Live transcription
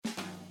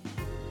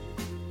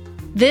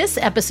This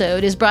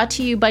episode is brought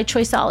to you by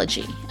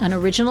Choiceology, an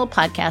original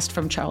podcast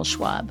from Charles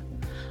Schwab.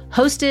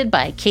 Hosted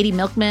by Katie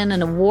Milkman,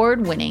 an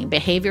award-winning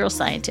behavioral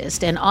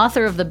scientist and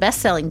author of the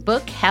best-selling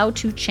book, How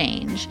to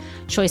Change,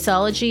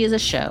 Choiceology is a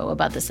show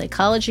about the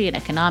psychology and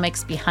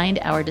economics behind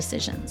our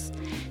decisions.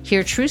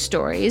 Hear true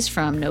stories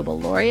from Nobel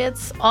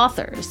laureates,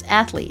 authors,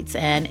 athletes,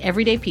 and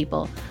everyday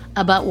people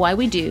about why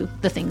we do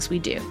the things we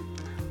do.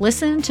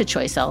 Listen to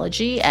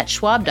Choiceology at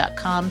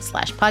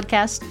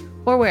schwab.com/podcast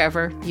or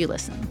wherever you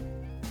listen.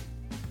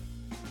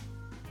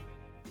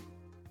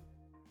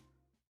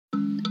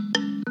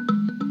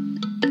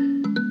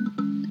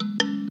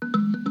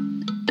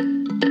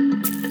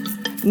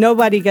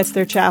 Nobody gets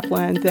their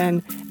chaplain,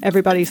 then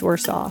everybody's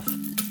worse off.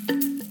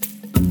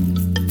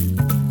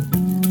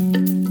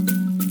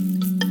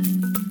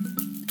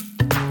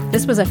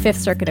 This was a Fifth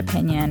Circuit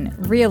opinion,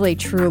 really,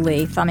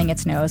 truly thumbing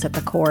its nose at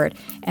the court,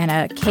 and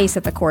a case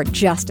that the court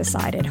just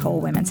decided whole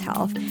women's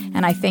health.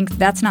 And I think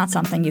that's not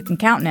something you can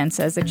countenance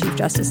as the Chief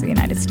Justice of the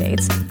United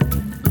States.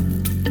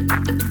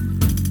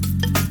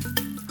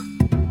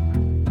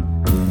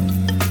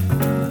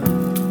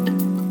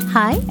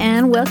 Hi,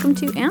 and welcome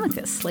to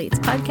Amicus, Slate's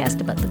podcast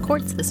about the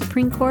courts, the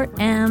Supreme Court,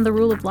 and the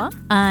rule of law.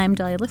 I'm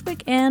Dahlia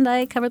Lithwick, and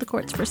I cover the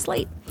courts for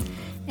Slate.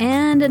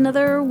 And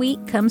another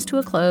week comes to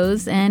a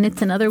close, and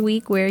it's another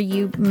week where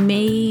you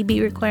may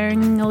be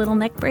requiring a little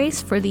neck brace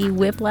for the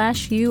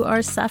whiplash you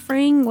are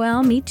suffering.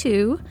 Well, me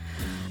too.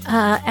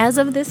 As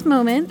of this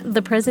moment,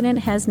 the president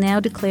has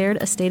now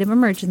declared a state of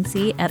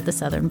emergency at the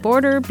southern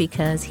border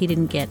because he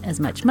didn't get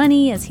as much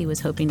money as he was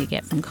hoping to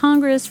get from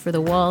Congress for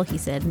the wall he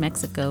said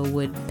Mexico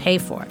would pay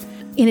for.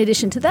 In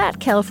addition to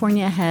that,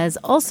 California has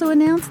also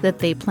announced that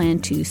they plan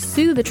to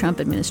sue the Trump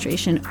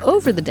administration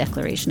over the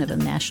declaration of a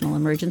national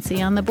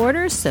emergency on the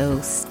border, so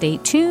stay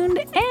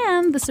tuned.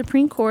 And the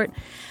Supreme Court,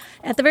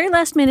 at the very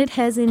last minute,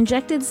 has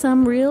injected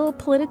some real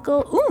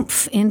political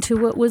oomph into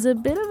what was a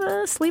bit of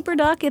a sleeper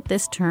docket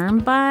this term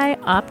by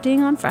opting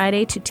on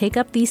Friday to take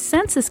up the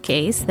census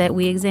case that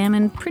we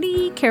examined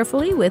pretty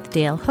carefully with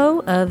Dale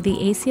Ho of the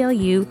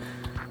ACLU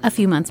a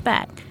few months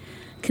back.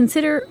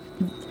 Consider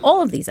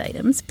all of these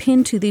items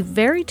pinned to the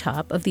very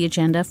top of the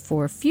agenda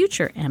for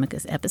future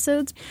Amicus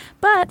episodes.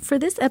 But for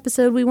this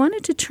episode, we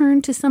wanted to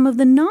turn to some of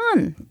the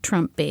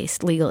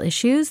non-Trump-based legal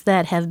issues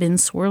that have been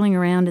swirling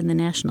around in the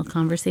national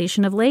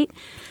conversation of late.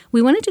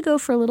 We wanted to go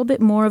for a little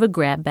bit more of a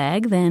grab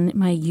bag than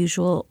my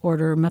usual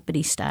order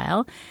Muppety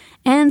style.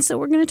 And so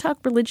we're going to talk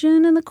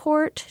religion in the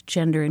court,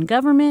 gender in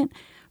government,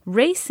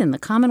 race in the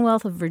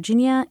Commonwealth of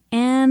Virginia,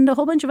 and a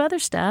whole bunch of other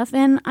stuff.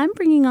 And I'm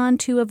bringing on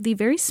two of the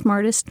very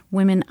smartest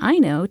women I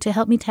know to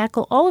help me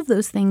tackle all of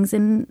those things,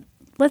 and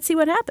let's see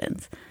what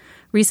happens.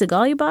 Risa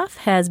Goluboff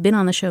has been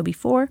on the show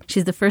before.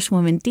 She's the first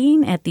woman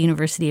dean at the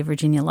University of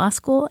Virginia Law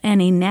School and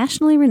a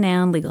nationally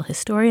renowned legal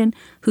historian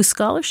whose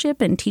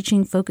scholarship and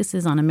teaching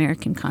focuses on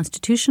American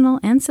constitutional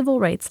and civil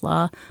rights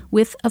law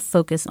with a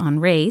focus on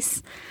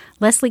race.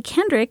 Leslie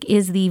Kendrick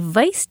is the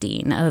vice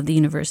dean of the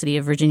University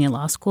of Virginia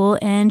Law School,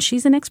 and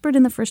she's an expert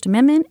in the First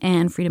Amendment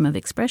and freedom of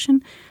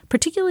expression,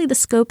 particularly the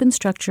scope and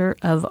structure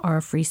of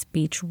our free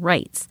speech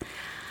rights.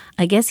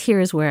 I guess here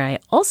is where I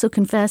also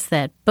confess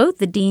that both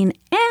the dean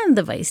and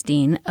the vice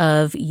dean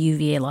of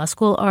UVA Law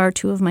School are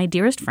two of my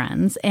dearest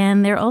friends,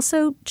 and they're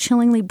also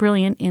chillingly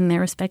brilliant in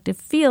their respective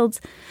fields,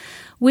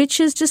 which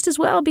is just as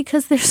well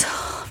because there's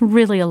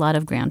really a lot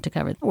of ground to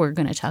cover. We're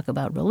going to talk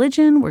about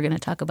religion. We're going to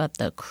talk about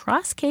the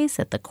Cross case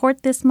at the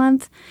court this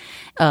month,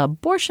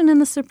 abortion in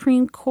the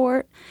Supreme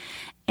Court,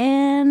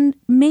 and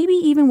maybe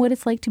even what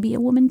it's like to be a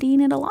woman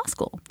dean at a law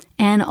school.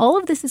 And all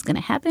of this is going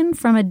to happen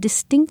from a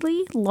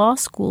distinctly law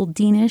school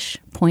deanish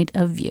point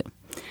of view.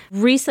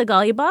 Risa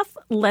Goluboff,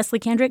 Leslie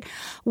Kendrick,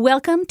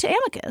 welcome to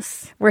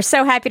Amicus. We're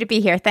so happy to be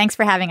here. Thanks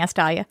for having us,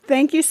 Dahlia.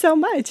 Thank you so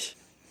much.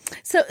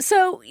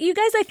 So you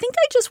guys, I think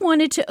I just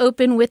wanted to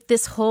open with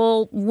this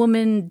whole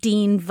woman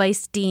dean,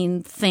 vice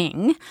dean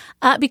thing,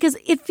 because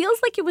it feels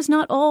like it was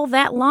not all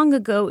that long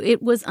ago.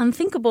 It was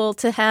unthinkable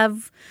to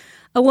have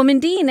a woman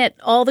dean at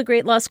all the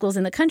great law schools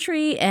in the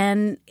country,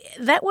 and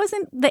that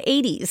wasn't the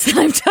 80s that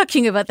I'm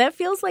talking about. That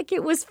feels like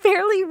it was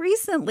fairly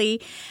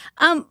recently.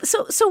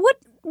 So what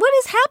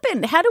has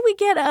happened? How do we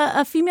get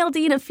a female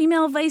dean, a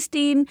female vice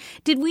dean?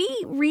 Did we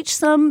reach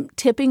some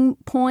tipping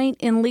point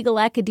in legal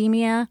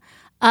academia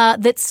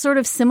that's sort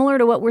of similar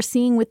to what we're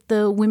seeing with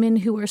the women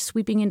who are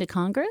sweeping into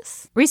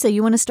Congress? Risa,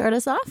 you want to start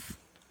us off?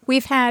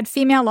 We've had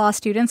female law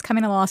students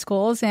coming to law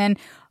schools in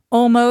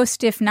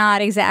almost, if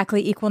not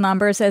exactly, equal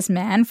numbers as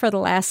men for the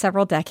last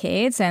several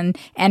decades and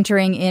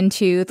entering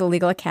into the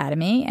legal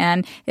academy.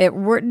 And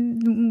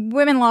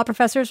women law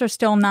professors are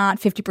still not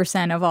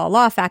 50% of all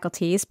law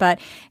faculties, but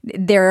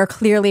there are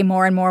clearly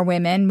more and more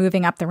women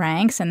moving up the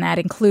ranks, and that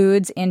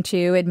includes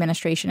into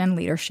administration and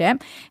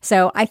leadership.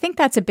 So I think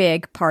that's a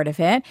big part of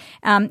it.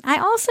 I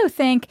also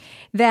think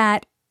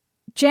that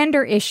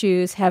gender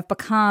issues have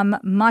become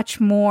much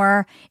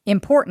more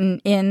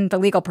important in the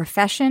legal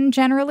profession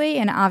generally.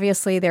 And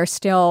obviously, there's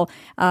still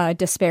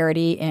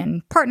disparity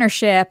in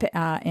partnership,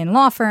 in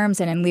law firms,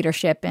 and in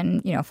leadership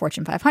in,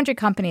 Fortune 500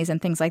 companies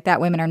and things like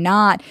that. Women are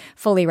not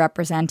fully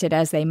represented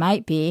as they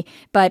might be.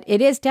 But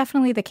it is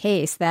definitely the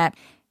case that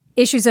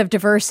issues of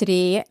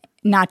diversity,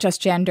 not just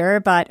gender,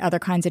 but other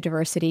kinds of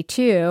diversity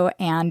too,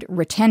 and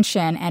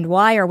retention and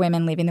why are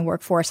women leaving the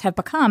workforce have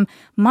become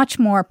much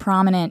more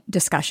prominent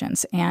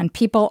discussions. And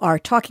people are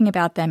talking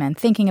about them and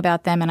thinking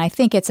about them. And I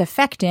think it's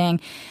affecting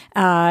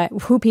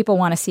who people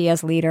want to see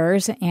as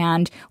leaders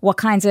and what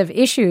kinds of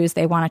issues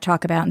they want to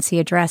talk about and see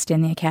addressed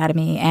in the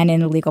academy and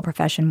in the legal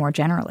profession more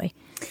generally.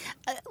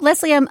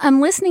 Leslie, I'm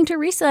listening to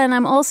Risa, and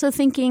I'm also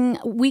thinking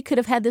we could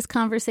have had this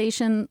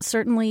conversation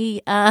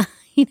certainly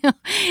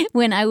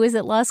when I was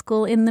at law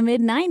school in the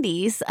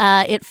mid-'90s.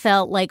 It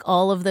felt like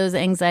all of those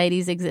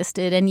anxieties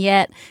existed, and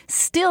yet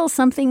still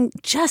something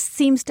just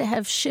seems to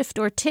have shifted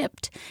or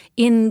tipped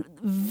in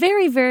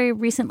very, very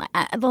recent,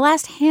 the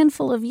last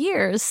handful of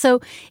years.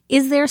 So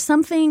is there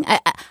something,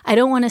 I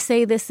don't want to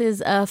say this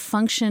is a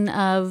function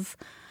of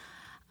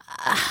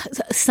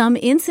some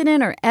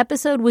incident or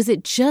episode. Was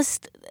it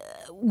just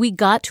we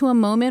got to a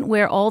moment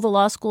where all the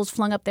law schools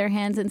flung up their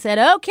hands and said,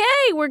 okay,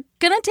 we're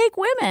going to take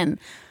women?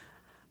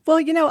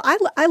 Well,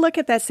 I look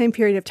at that same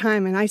period of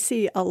time and I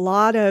see a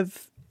lot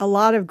of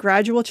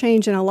gradual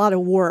change and a lot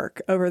of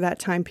work over that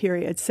time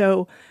period.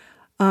 So,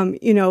 I'm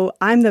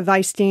the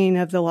vice dean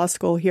of the law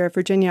school here at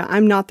Virginia.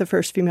 I'm not the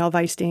first female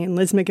vice dean.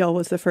 Liz McGill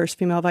was the first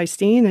female vice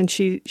dean, and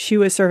she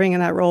was serving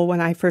in that role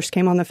when I first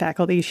came on the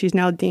faculty. She's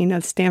now dean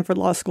of Stanford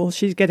Law School.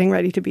 She's getting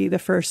ready to be the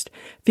first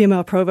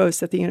female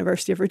provost at the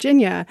University of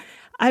Virginia.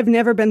 I've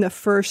never been the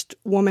first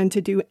woman to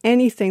do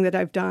anything that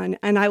I've done,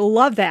 and I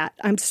love that.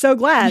 I'm so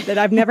glad that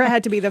I've never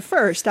had to be the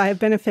first. I have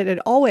benefited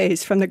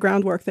always from the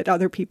groundwork that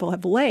other people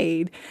have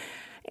laid.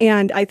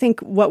 And I think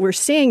what we're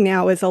seeing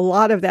now is a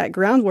lot of that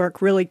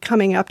groundwork really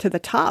coming up to the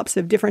tops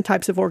of different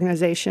types of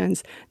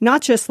organizations,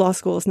 not just law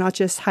schools, not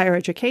just higher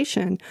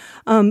education.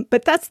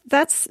 But that's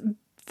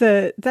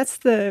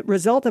the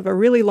result of a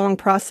really long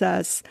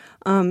process.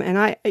 And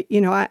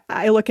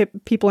I look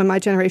at people in my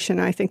generation,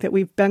 and I think that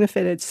we've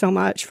benefited so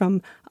much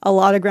from a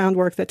lot of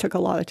groundwork that took a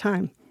lot of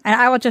time. And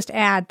I will just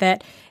add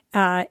that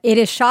it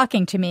is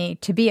shocking to me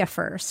to be a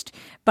first.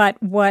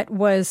 But what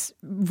was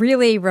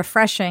really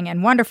refreshing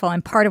and wonderful,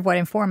 and part of what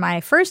informed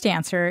my first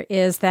answer,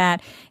 is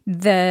that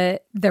the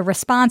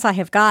response I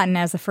have gotten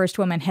as the first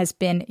woman has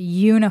been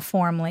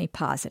uniformly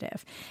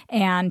positive.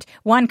 And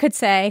one could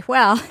say,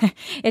 well,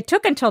 it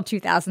took until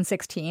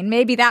 2016.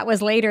 Maybe that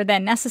was later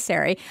than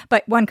necessary.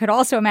 But one could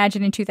also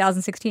imagine in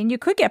 2016 you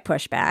could get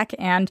pushback.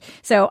 And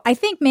so I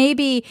think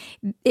maybe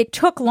it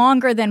took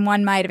longer than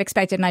one might have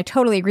expected. And I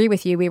totally agree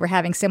with you. We were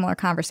having similar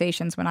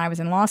conversations when I was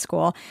in law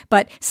school.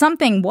 But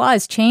something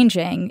was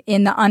changing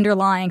in the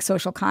underlying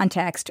social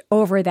context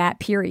over that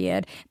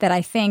period that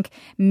I think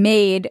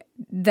made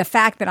the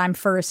fact that I'm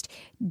first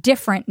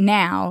different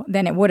now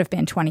than it would have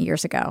been 20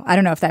 years ago. I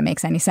don't know if that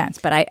makes any sense,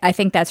 but I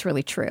think that's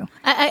really true.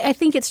 I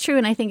think it's true,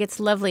 and I think it's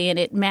lovely, and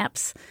it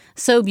maps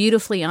so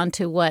beautifully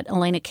onto what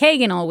Elena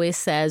Kagan always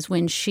says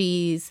when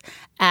she's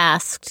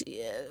asked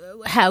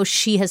how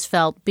she has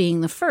felt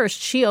being the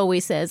first. She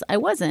always says, I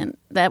wasn't.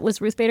 That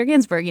was Ruth Bader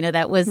Ginsburg.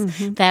 That was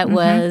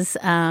was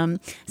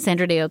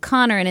Sandra Day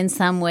O'Connor. And in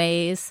some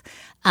ways,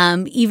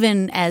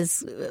 even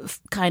as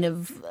kind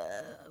of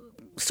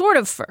sort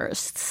of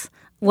firsts,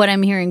 what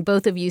I'm hearing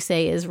both of you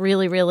say is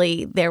really,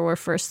 really there were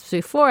firsts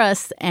before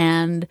us,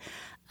 and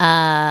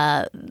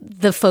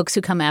the folks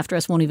who come after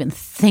us won't even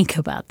think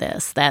about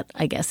this. That,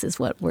 I guess, is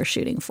what we're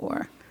shooting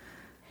for.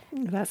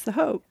 That's the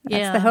hope.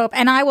 That's the hope.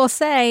 And I will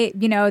say,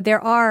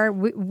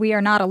 we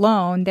are not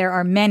alone. There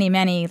are many,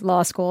 many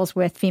law schools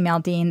with female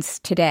deans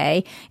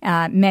today,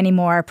 many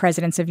more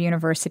presidents of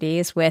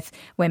universities with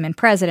women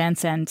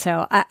presidents. And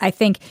so I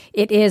think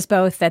it is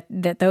both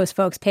that those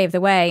folks paved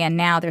the way, and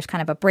now there's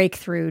kind of a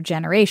breakthrough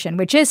generation,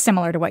 which is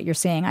similar to what you're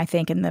seeing, I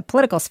think, in the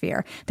political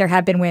sphere. There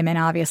have been women,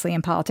 obviously,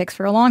 in politics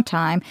for a long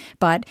time,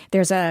 but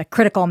there's a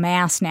critical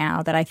mass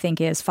now that I think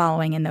is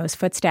following in those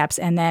footsteps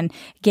and then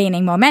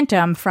gaining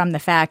momentum from the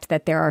fact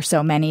that there are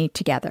so many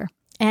together.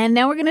 And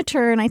now we're going to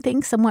turn, I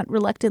think, somewhat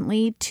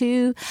reluctantly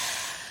to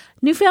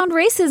newfound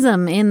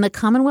racism in the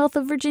Commonwealth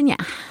of Virginia.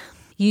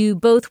 You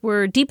both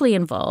were deeply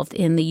involved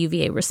in the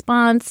UVA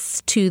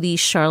response to the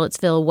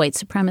Charlottesville white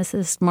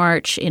supremacist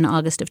march in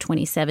August of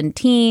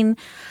 2017.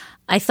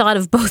 I thought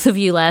of both of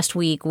you last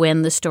week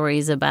when the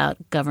stories about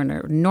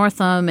Governor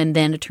Northam and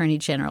then Attorney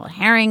General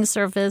Herring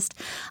surfaced.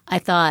 I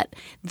thought,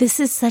 this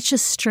is such a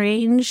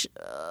strange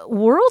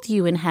world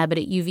you inhabit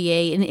at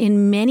UVA,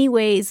 in many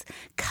ways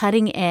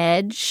cutting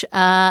edge,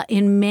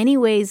 in many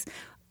ways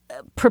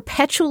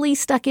perpetually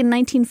stuck in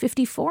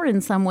 1954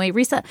 in some way.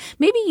 Risa,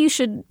 maybe you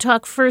should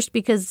talk first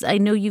because I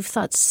know you've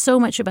thought so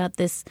much about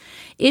this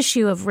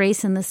issue of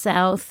race in the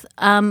South.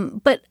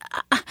 But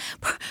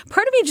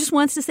part of me just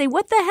wants to say,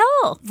 what the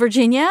hell,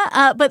 Virginia?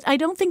 But I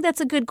don't think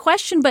that's a good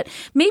question. But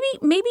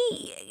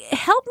maybe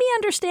help me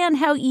understand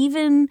how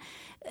even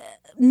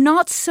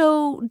not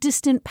so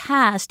distant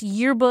past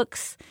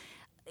yearbooks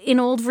in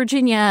old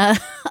Virginia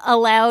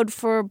allowed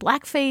for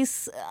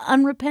blackface,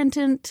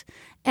 unrepentant,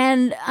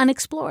 and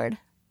unexplored.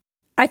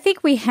 I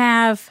think we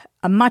have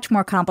a much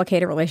more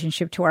complicated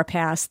relationship to our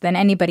past than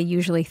anybody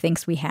usually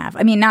thinks we have.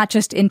 I mean, not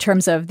just in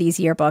terms of these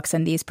yearbooks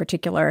and these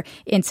particular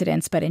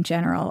incidents, but in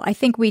general. I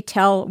think we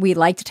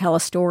like to tell a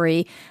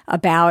story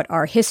about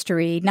our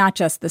history, not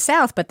just the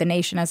South, but the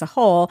nation as a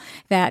whole,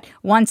 that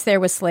once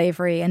there was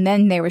slavery and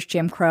then there was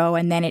Jim Crow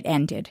and then it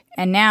ended.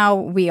 And now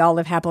we all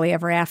live happily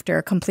ever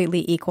after,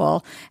 completely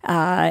equal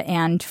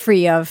and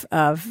free of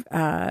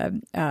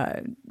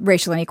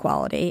racial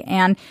inequality.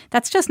 And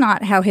that's just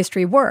not how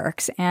history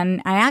works. And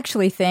I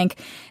actually think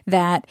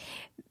that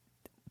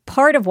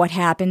part of what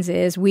happens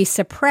is we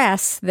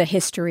suppress the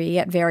history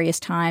at various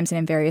times and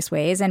in various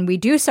ways, and we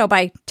do so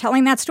by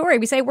telling that story.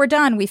 We say, we're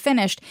done, we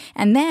finished.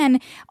 And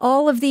then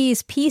all of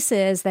these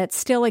pieces that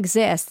still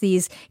exist,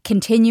 these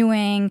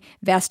continuing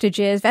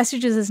vestiges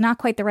is not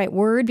quite the right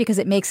word because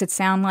it makes it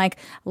sound like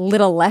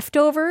little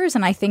leftovers,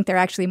 and I think they're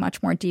actually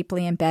much more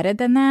deeply embedded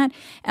than that.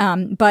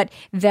 But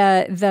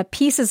the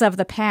pieces of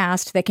the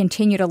past that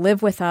continue to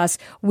live with us,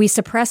 we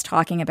suppress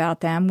talking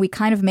about them. We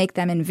kind of make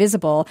them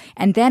invisible.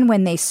 And then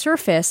when they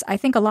surface, I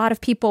think a lot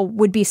of people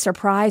would be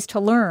surprised to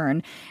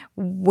learn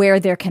where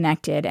they're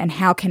connected and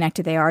how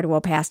connected they are to a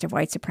past of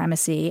white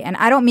supremacy. And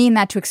I don't mean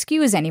that to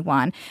excuse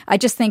anyone. I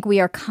just think we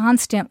are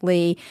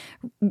constantly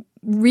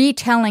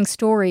retelling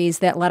stories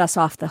that let us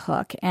off the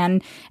hook.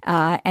 And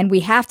we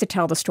have to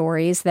tell the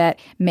stories that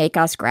make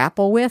us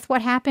grapple with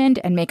what happened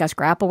and make us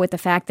grapple with the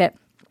fact that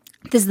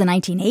this is the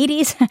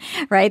 1980s,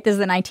 right? This is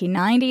the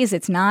 1990s.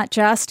 It's not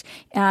just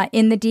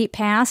in the deep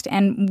past.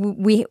 And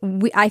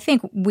I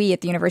think we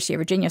at the University of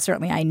Virginia,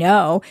 certainly I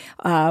know,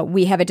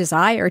 we have a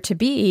desire to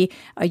be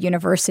a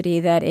university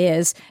that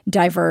is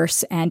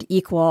diverse and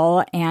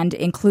equal and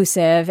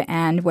inclusive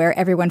and where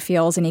everyone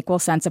feels an equal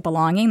sense of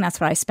belonging. That's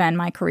what I spend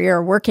my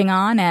career working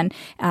on, and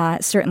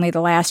certainly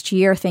the last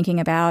year thinking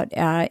about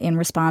in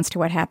response to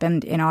what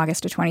happened in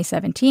August of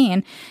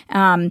 2017.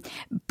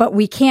 But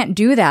we can't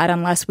do that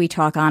unless we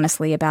talk honestly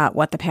about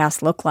what the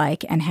past looked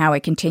like and how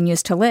it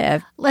continues to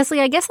live.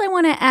 Leslie, I guess I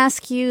want to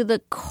ask you the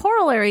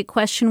corollary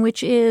question,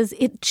 which is,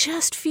 it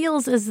just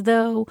feels as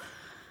though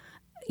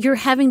you're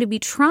having to be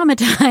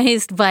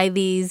traumatized by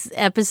these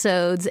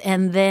episodes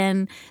and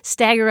then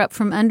stagger up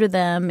from under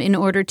them in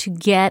order to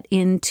get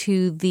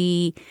into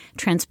the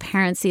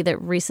transparency that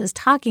Risa's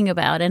talking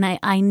about. And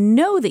I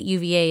know that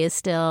UVA is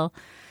still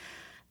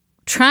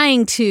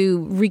trying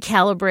to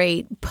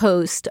recalibrate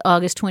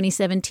post-August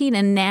 2017.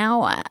 And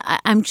now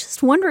I'm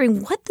just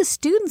wondering what the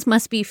students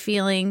must be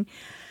feeling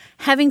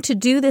having to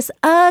do this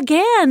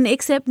again,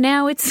 except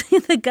now it's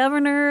the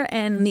governor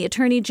and the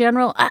attorney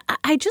general.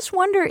 I just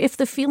wonder if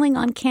the feeling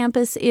on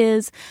campus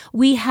is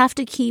we have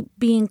to keep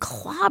being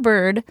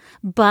clobbered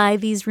by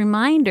these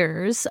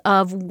reminders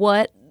of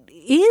what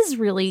is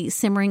really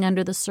simmering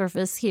under the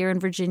surface here in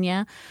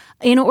Virginia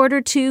in order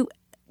to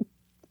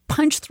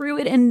punch through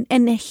it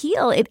and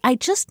heal it. I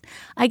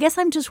guess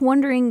I'm just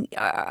wondering,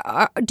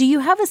 do you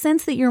have a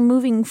sense that you're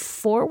moving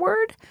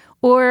forward,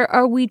 or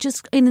are we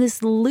just in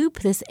this loop,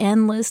 this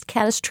endless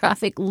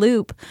catastrophic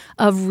loop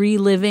of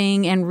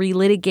reliving and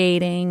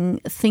relitigating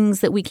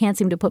things that we can't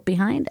seem to put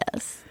behind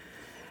us?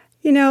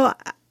 You know,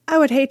 I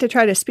would hate to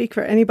try to speak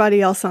for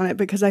anybody else on it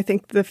because I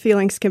think the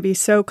feelings can be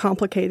so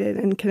complicated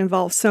and can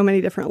involve so many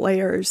different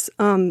layers.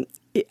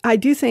 I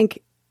do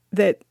think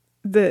that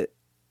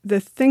the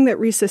thing that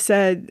Risa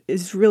said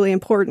is really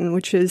important,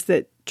 which is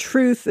that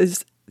truth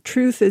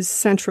is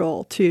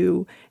central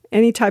to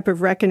any type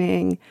of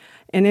reckoning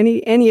and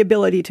any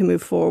ability to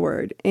move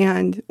forward.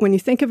 And when you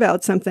think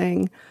about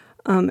something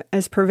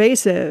as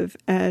pervasive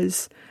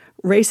as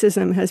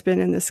racism has been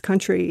in this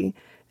country,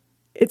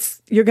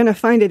 you're going to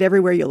find it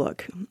everywhere you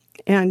look,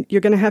 and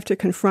you're going to have to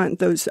confront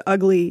those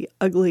ugly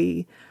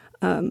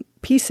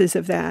pieces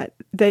of that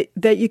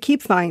you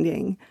keep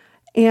finding.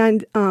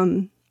 And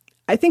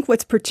I think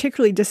what's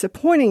particularly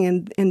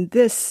disappointing in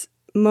this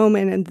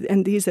moment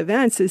and these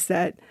events is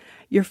that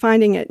you're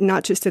finding it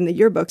not just in the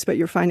yearbooks, but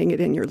you're finding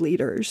it in your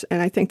leaders. And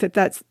I think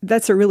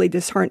that's a really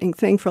disheartening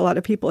thing for a lot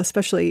of people,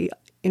 especially,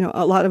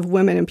 a lot of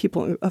women and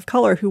people of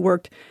color who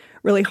worked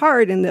really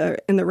hard in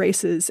the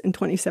races in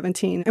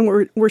 2017.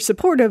 And we're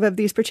supportive of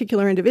these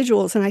particular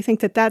individuals. And I think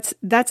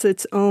that's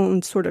its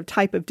own sort of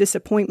type of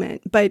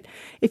disappointment. But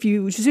if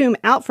you zoom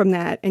out from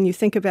that and you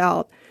think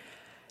about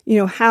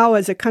how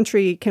as a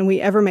country can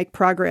we ever make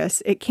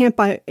progress? It can't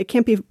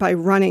be by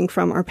running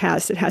from our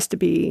past. It has to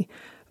be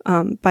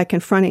by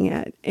confronting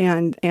it.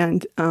 And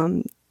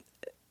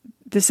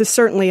this is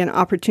certainly an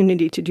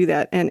opportunity to do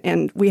that,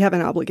 and we have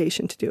an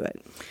obligation to do it.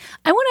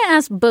 I want to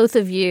ask both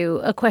of you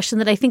a question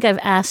that I think I've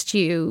asked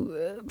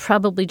you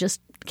probably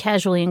just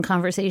casually in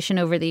conversation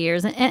over the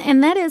years,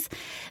 and that is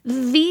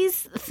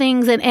these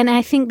things, and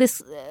I think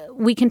this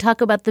we can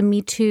talk about the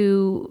Me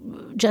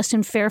Too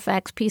Justin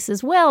Fairfax piece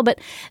as well, but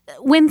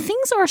when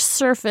things are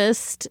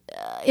surfaced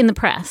in the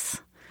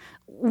press,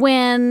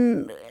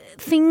 when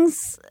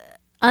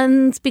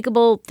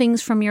unspeakable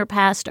things from your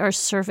past are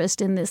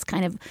surfaced in this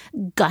kind of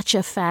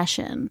gotcha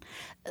fashion,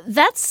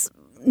 that's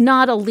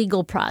not a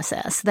legal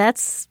process.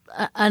 That's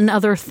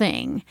another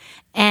thing.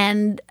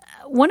 And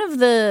one of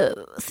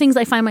the things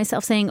I find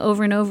myself saying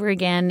over and over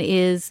again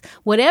is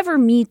whatever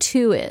Me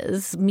Too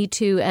is, Me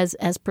Too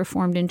as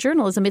performed in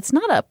journalism, it's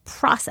not a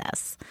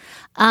process.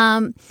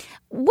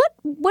 What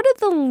do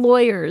the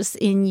lawyers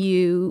in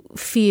you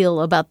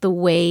feel about the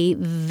way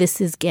this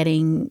is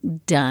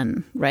getting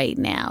done right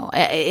now?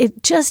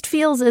 It just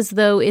feels as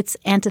though it's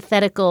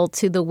antithetical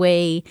to the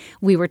way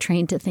we were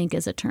trained to think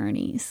as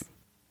attorneys.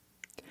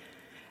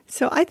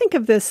 So I think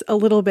of this a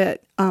little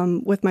bit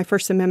with my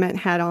First Amendment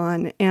hat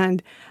on,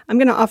 and I'm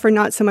going to offer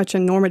not so much a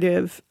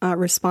normative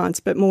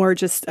response, but more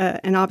just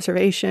an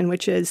observation,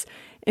 which is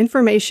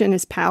information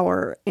is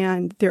power,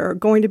 and there are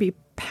going to be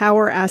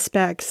power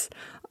aspects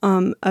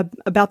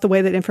about the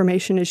way that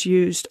information is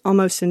used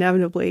almost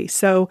inevitably.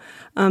 So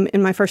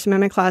in my First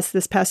Amendment class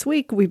this past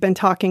week, we've been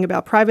talking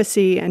about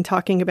privacy and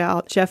talking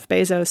about Jeff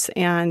Bezos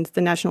and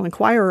the National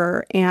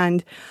Enquirer,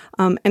 and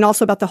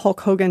also about the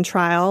Hulk Hogan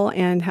trial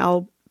and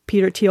how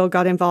Peter Thiel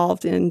got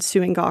involved in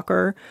suing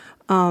Gawker,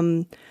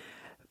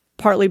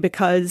 partly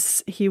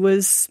because he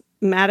was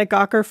mad at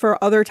Gawker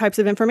for other types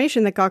of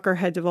information that Gawker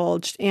had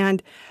divulged.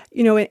 And,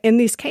 you know, in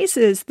these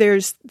cases,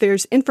 there's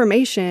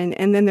information,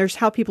 and then there's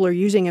how people are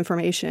using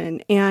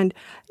information. And,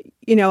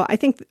 you know, I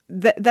think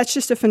that's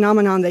just a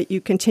phenomenon that you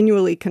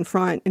continually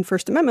confront in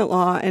First Amendment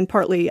law. And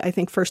partly, I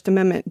think First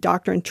Amendment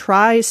doctrine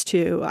tries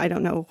to, I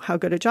don't know how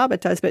good a job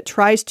it does, but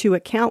tries to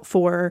account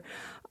for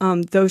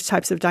those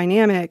types of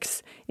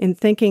dynamics in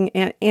thinking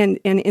and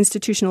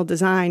institutional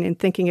design and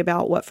thinking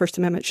about what First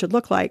Amendment should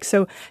look like.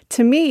 So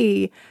to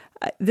me,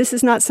 this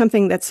is not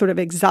something that's sort of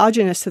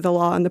exogenous to the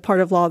law and the part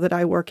of law that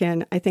I work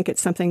in. I think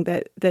it's something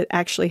that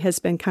actually has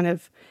been kind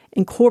of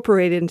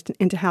incorporated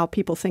into how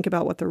people think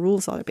about what the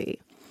rules ought to be.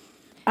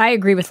 I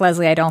agree with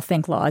Leslie. I don't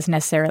think law is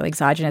necessarily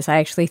exogenous. I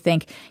actually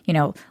think, you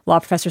know, law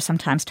professors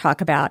sometimes talk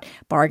about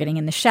bargaining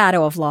in the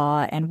shadow of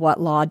law and what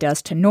law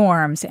does to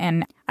norms.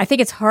 And I think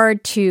it's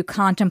hard to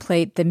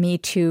contemplate the Me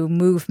Too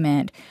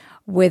movement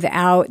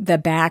without the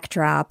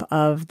backdrop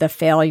of the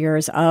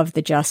failures of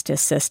the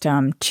justice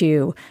system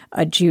to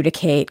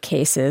adjudicate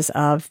cases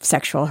of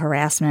sexual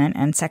harassment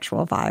and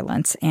sexual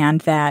violence,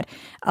 and that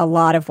a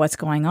lot of what's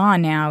going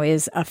on now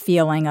is a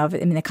feeling of, I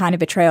mean, the kind of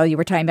betrayal you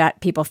were talking about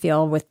people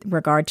feel with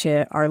regard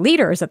to our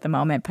leaders at the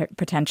moment,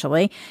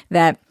 potentially,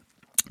 that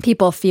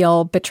people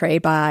feel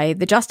betrayed by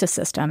the justice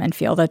system and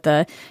feel that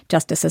the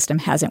justice system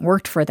hasn't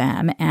worked for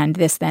them. And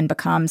this then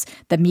becomes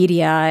the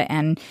media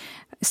and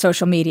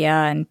social media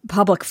and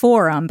public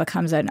forum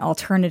becomes an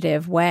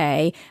alternative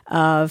way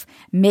of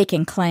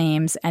making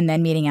claims and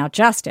then meting out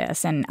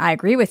justice. And I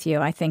agree with you.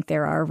 I think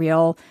there are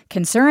real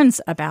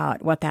concerns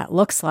about what that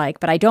looks like,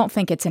 but I don't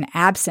think it's in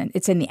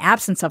the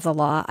absence of the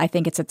law. I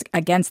think it's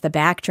against the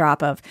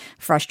backdrop of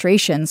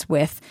frustrations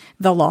with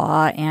the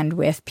law and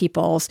with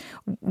people's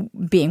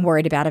being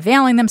worried about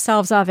availing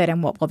themselves of it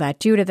and what will that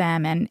do to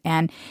them.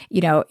 And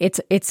you know, it's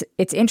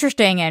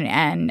interesting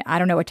and I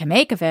don't know what to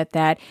make of it,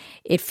 that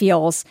it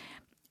feels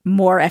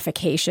more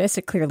efficacious.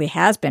 It clearly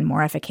has been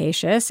more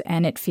efficacious,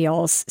 and it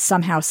feels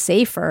somehow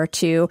safer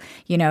to,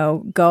 you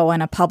know, go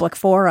in a public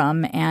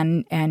forum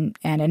and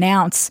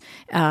announce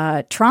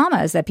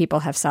traumas that people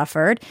have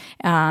suffered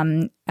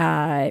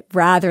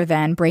rather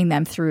than bring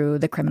them through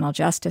the criminal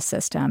justice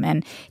system.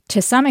 And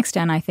to some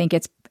extent, I think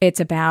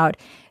it's about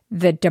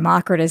the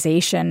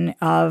democratization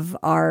of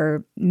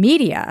our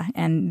media.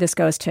 And this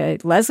goes to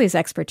Leslie's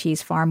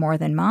expertise far more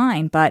than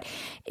mine, but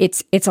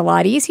it's a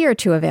lot easier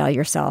to avail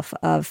yourself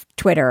of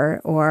Twitter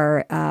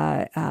or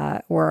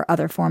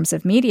other forms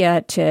of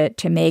media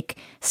to make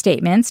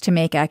statements, to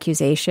make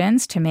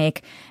accusations, to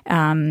make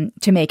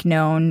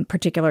known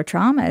particular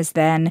traumas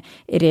than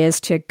it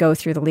is to go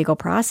through the legal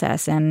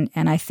process. And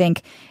I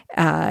think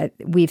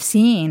we've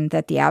seen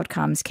that the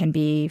outcomes can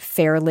be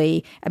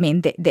fairly, I mean,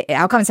 the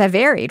outcomes have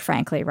varied,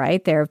 frankly,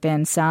 right? There have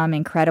been some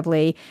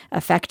incredibly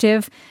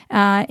effective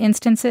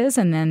instances,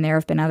 and then there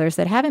have been others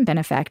that haven't been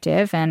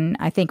effective. And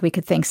I think we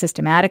could think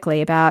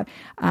systematically about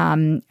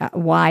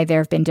why there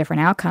have been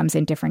different outcomes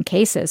in different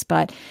cases.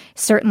 But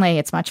certainly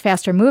it's much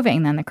faster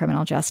moving than the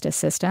criminal justice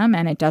system,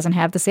 and it doesn't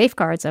have the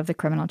safeguards of the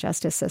criminal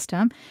justice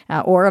system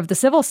or of the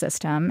civil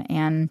system.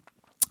 And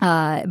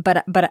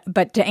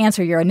but to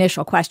answer your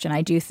initial question,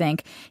 I do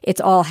think it's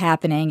all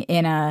happening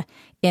in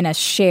a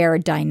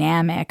shared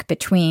dynamic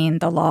between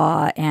the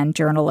law and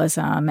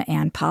journalism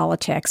and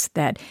politics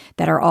that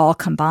are all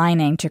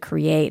combining to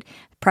create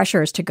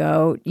pressures to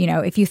go,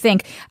 if you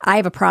think I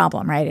have a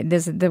problem, right?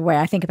 This is the way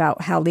I think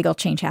about how legal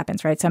change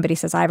happens, right? Somebody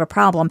says, I have a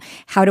problem.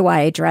 How do I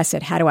address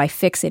it? How do I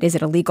fix it? Is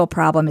it a legal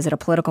problem? Is it a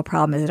political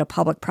problem? Is it a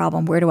public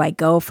problem? Where do I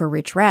go for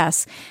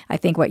redress? I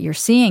think what you're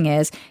seeing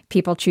is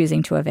people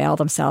choosing to avail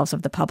themselves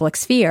of the public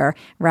sphere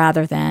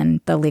rather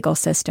than the legal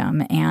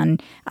system.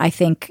 And I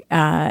think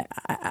there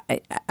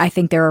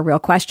are real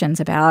questions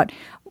about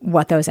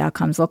what those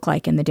outcomes look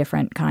like in the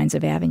different kinds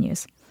of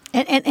avenues.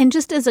 And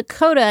just as a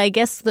coda, I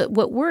guess that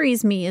what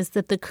worries me is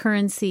that the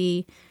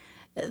currency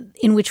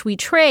in which we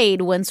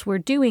trade once we're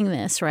doing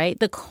this, right,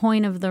 the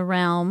coin of the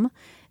realm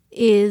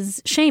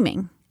is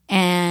shaming.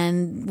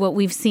 And what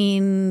we've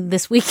seen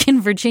this week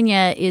in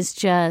Virginia is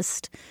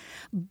just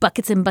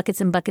buckets and buckets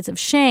and buckets of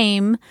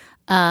shame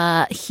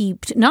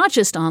heaped not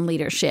just on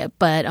leadership,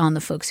 but on the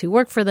folks who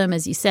work for them,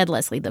 as you said,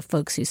 Leslie, the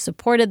folks who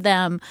supported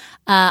them,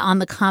 on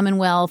the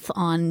Commonwealth,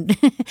 on,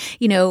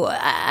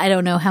 I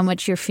don't know how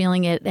much you're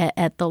feeling it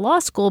at the law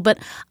school, but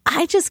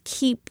I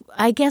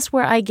guess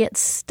where I get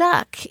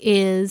stuck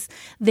is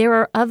there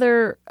are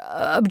other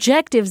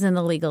objectives in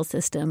the legal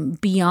system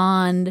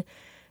beyond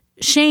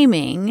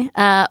shaming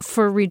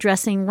for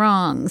redressing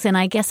wrongs. And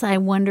I guess I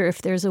wonder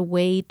if there's a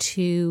way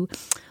to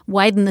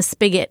widen the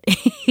spigot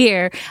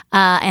here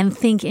and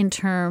think in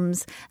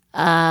terms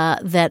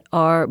that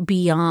are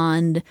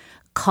beyond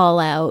call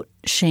out,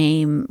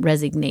 shame,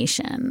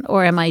 resignation.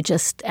 Or am I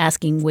just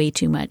asking way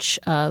too much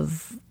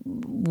of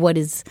what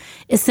is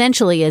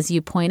essentially, as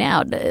you point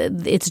out,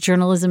 it's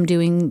journalism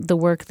doing the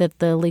work that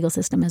the legal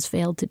system has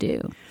failed to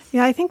do?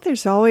 Yeah, I think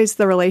there's always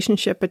the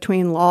relationship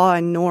between law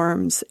and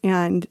norms.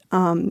 And,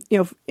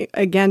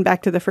 again,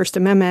 back to the First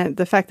Amendment,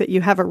 the fact that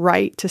you have a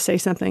right to say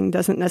something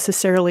doesn't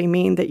necessarily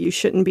mean that you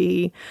shouldn't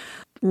be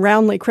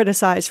roundly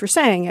criticized for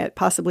saying it,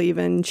 possibly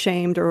even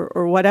shamed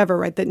or whatever,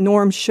 right? That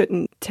norms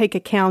shouldn't take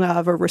account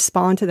of or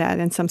respond to that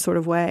in some sort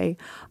of way.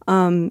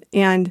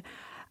 And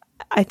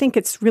I think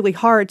it's really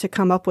hard to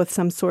come up with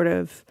some sort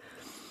of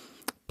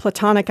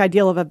platonic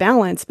ideal of a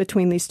balance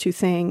between these two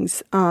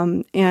things.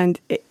 One thing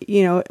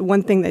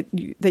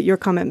that your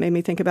comment made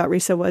me think about,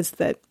 Risa, was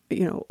that,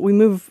 we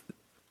move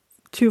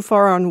too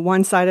far on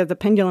one side of the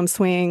pendulum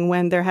swing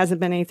when there hasn't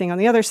been anything on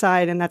the other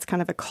side, and that's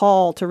kind of a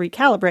call to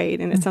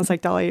recalibrate. And it sounds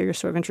like, Dahlia, you're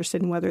sort of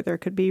interested in whether there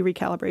could be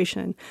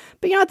recalibration.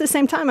 But, at the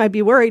same time, I'd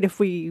be worried if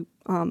we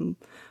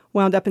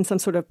wound up in some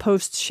sort of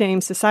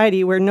post-shame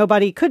society where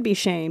nobody could be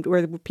shamed,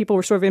 where people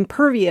were sort of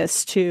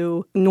impervious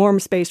to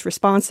norms-based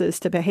responses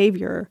to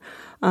behavior.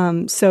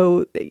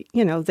 So,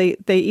 they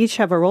each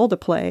have a role to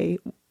play.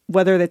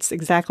 Whether that's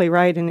exactly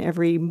right in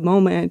every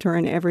moment or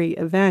in every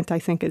event, I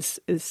think is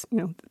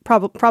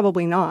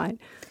probably not.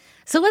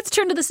 So let's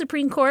turn to the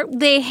Supreme Court.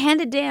 They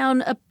handed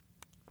down a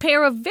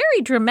pair of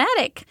very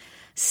dramatic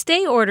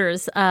stay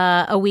orders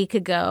a week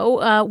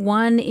ago,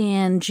 one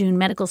in June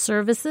Medical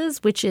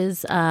Services, which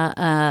is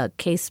a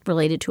case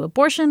related to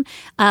abortion,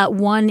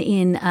 one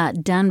in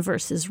Dunn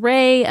versus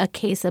Ray, a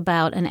case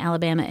about an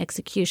Alabama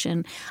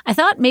execution. I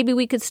thought maybe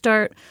we could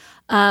start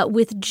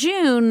with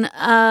June.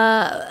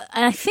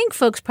 I think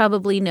folks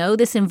probably know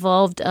this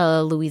involved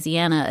a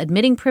Louisiana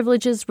admitting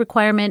privileges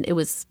requirement. It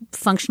was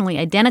functionally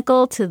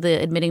identical to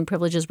the admitting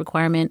privileges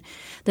requirement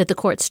that the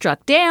court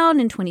struck down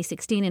in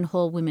 2016 in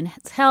Whole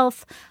Women's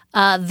Health.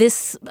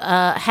 This,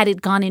 had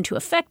it gone into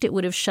effect, it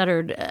would have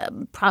shuttered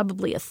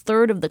probably a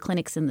third of the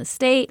clinics in the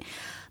state.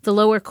 The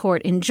lower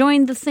court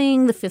enjoined the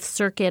thing. The Fifth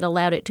Circuit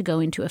allowed it to go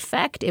into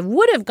effect. It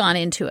would have gone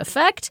into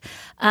effect,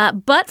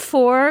 but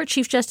for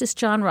Chief Justice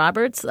John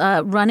Roberts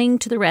running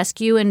to the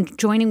rescue and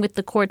joining with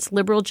the court's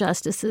liberal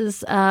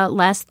justices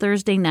last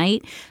Thursday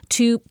night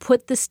to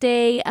put the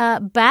stay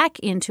back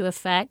into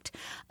effect.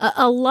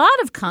 A lot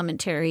of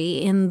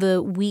commentary in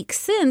the week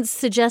since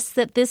suggests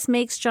that this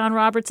makes John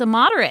Roberts a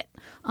moderate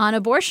on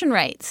abortion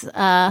rights.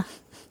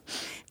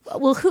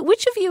 Well,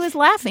 which of you is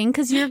laughing?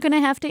 Because you're going to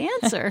have to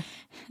answer.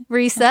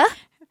 Risa?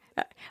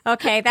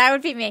 Okay, that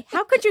would be me.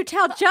 How could you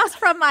tell just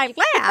from my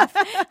laugh?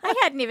 I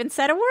hadn't even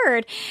said a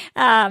word.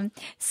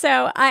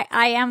 So I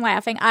am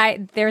laughing.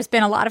 There's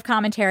been a lot of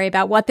commentary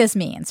about what this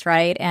means,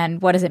 right?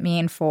 And what does it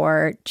mean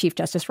for Chief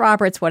Justice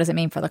Roberts? What does it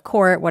mean for the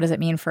court? What does it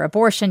mean for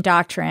abortion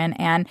doctrine?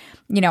 And,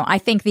 I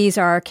think these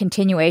are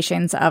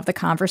continuations of the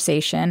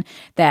conversation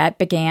that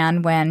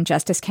began when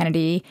Justice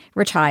Kennedy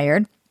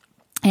retired.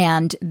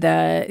 And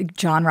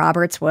John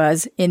Roberts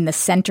was in the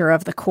center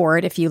of the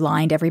court if you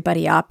lined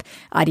everybody up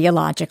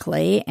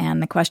ideologically.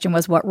 And the question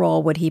was, what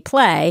role would he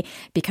play?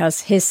 Because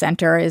his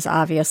center is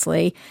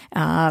obviously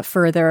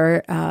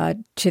further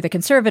to the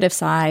conservative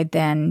side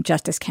than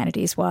Justice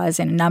Kennedy's was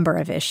in a number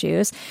of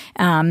issues.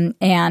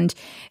 And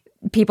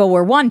people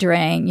were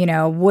wondering,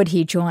 would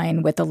he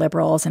join with the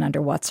liberals and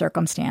under what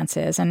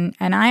circumstances? And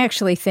I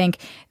actually think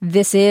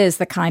this is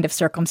the kind of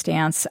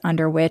circumstance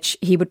under which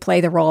he would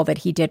play the role that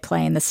he did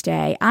play in the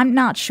stay. I'm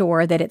not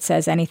sure that it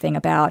says anything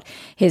about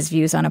his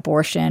views on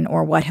abortion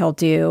or what he'll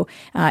do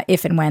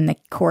if and when the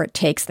court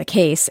takes the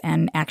case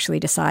and actually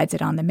decides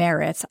it on the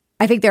merits.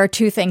 I think there are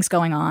two things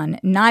going on,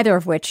 neither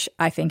of which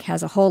I think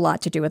has a whole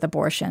lot to do with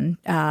abortion,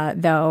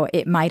 though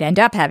it might end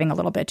up having a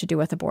little bit to do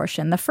with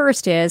abortion. The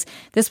first is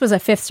this was a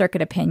Fifth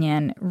Circuit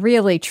opinion,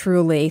 really,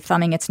 truly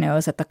thumbing its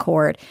nose at the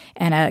court,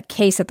 and a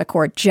case that the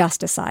court just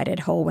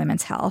decided whole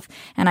women's health.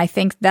 And I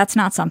think that's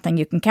not something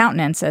you can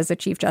countenance as the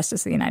Chief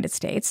Justice of the United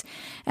States.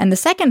 And the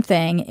second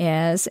thing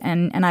is,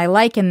 and I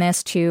liken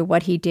this to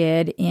what he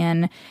did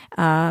in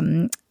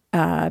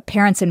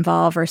Parents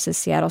Involved versus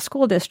Seattle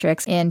School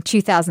Districts in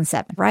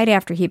 2007. Right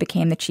after he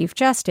became the Chief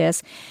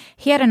Justice,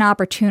 he had an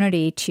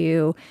opportunity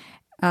to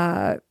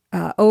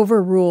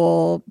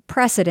overrule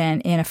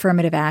precedent in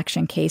affirmative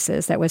action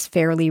cases that was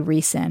fairly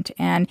recent.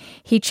 And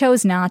he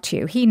chose not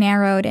to. He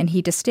narrowed and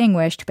he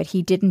distinguished, but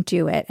he didn't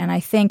do it. And I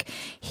think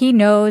he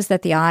knows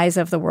that the eyes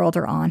of the world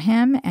are on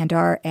him and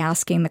are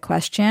asking the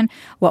question,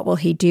 what will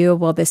he do?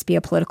 Will this be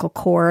a political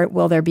court?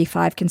 Will there be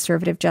 5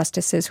 conservative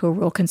justices who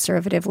rule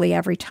conservatively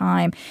every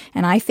time?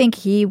 And I think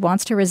he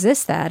wants to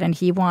resist that, and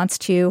he wants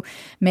to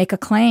make a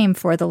claim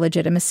for the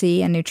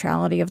legitimacy and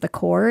neutrality of the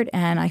court.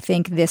 And I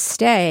think this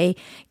stay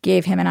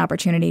gave him an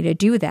opportunity to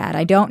do that.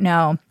 I don't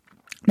know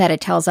that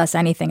it tells us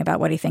anything about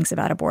what he thinks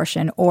about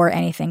abortion or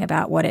anything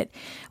about what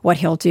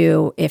he'll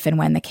do if and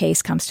when the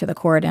case comes to the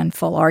court in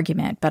full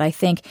argument. But I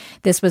think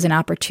this was an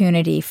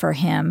opportunity for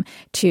him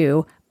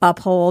to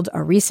uphold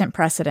a recent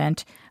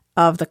precedent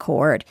of the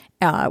court,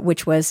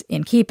 which was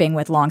in keeping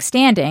with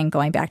longstanding,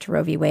 going back to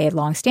Roe v. Wade,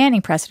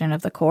 longstanding precedent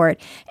of the court,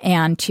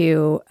 and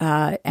to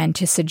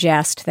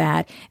suggest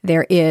that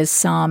there is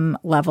some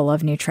level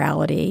of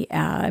neutrality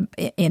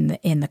in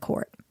the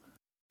court.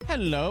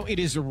 Hello, it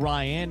is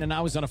Ryan, and I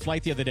was on a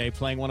flight the other day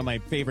playing one of my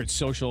favorite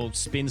social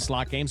spin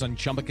slot games on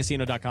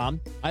ChumbaCasino.com.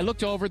 I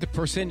looked over at the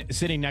person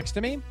sitting next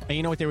to me, and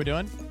you know what they were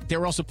doing? They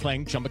were also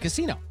playing Chumba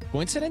Casino.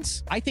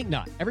 Coincidence? I think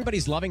not.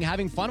 Everybody's loving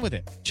having fun with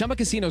it. Chumba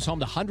Casino is home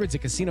to hundreds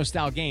of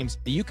casino-style games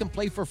that you can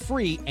play for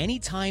free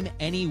anytime,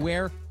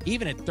 anywhere,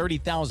 even at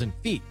 30,000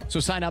 feet.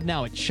 So sign up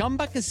now at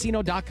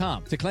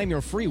ChumbaCasino.com to claim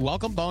your free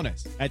welcome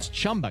bonus. That's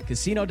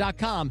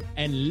ChumbaCasino.com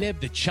and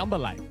live the Chumba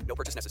life. No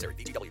purchase necessary.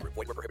 VGW. Void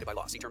where prohibited by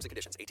law. See terms and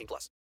conditions.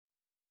 18+.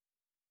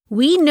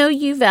 We know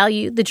you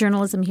value the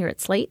journalism here at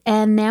Slate,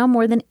 and now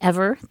more than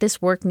ever, this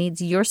work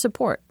needs your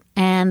support.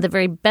 And the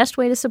very best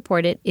way to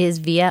support it is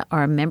via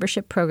our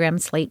membership program,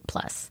 Slate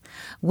Plus.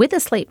 With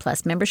a Slate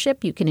Plus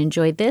membership, you can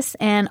enjoy this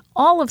and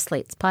all of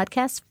Slate's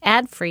podcasts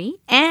ad-free,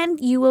 and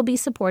you will be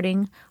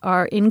supporting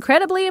our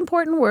incredibly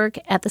important work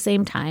at the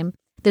same time.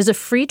 There's a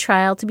free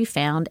trial to be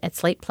found at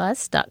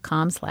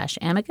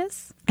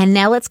slateplus.com/amicus. And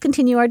now let's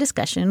continue our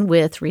discussion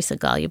with Risa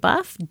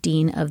Goluboff,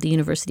 Dean of the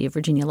University of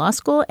Virginia Law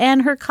School,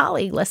 and her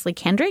colleague, Leslie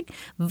Kendrick,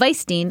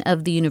 Vice Dean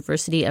of the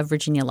University of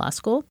Virginia Law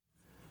School.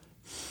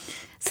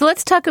 So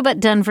let's talk about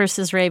Dunn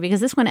versus Ray, because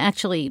this one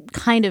actually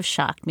kind of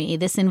shocked me.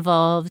 This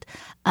involved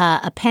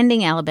a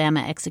pending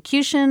Alabama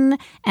execution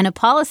and a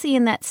policy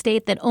in that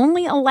state that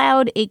only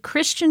allowed a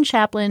Christian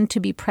chaplain to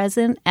be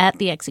present at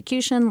the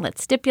execution.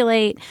 Let's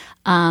stipulate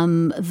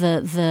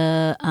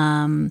the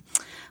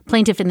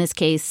plaintiff in this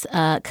case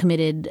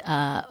committed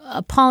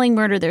appalling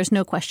murder. There's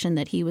no question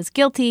that he was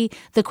guilty.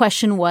 The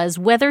question was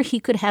whether he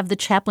could have the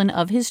chaplain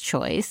of his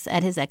choice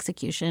at his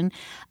execution.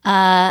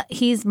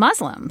 He's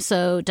Muslim.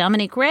 So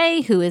Dominic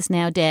Ray, who is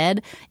now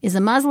dead, is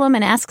a Muslim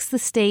and asks the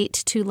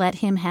state to let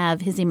him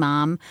have his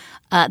imam.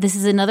 This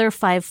is another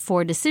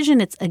 5-4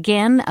 decision. It's,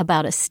 again,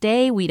 about a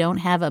stay. We don't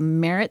have a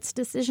merits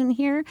decision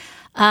here.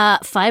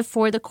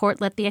 5-4, the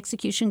court let the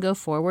execution go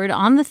forward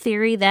on the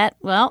theory that,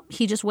 well,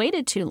 he just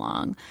waited too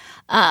long.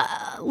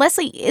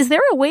 Leslie, is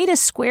there a way to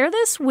square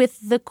this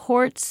with the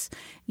court's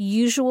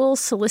usual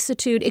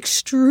solicitude,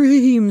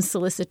 extreme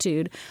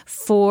solicitude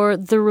for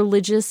the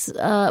religious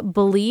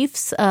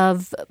beliefs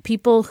of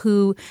people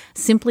who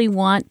simply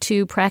want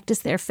to practice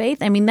their faith?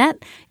 I mean, that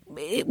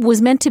it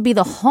was meant to be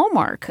the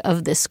hallmark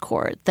of this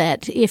court,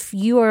 that if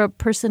you are a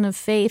person of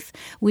faith,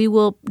 we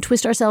will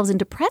twist ourselves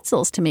into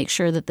pretzels to make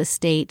sure that the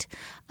state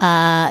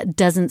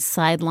doesn't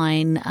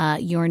sideline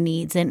your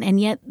needs. And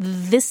yet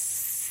this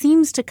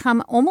seems to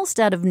come almost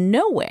out of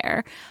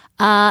nowhere.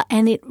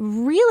 And it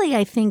really,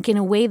 I think, in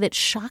a way that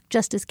shocked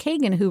Justice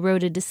Kagan, who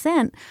wrote a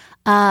dissent,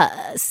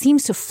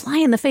 seems to fly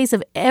in the face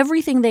of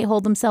everything they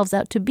hold themselves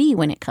out to be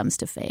when it comes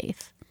to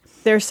faith.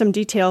 There's some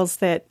details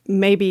that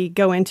maybe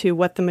go into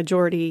what the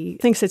majority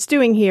thinks it's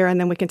doing here, and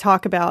then we can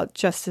talk about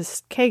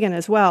Justice Kagan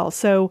as well.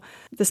 So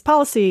this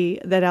policy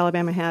that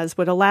Alabama has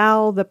would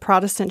allow the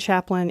Protestant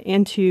chaplain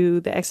into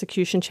the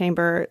execution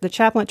chamber. The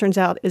chaplain, it turns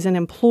out, is an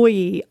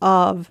employee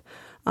of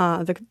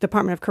the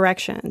Department of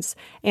Corrections,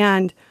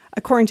 and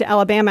according to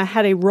Alabama,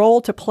 had a role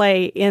to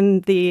play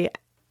in the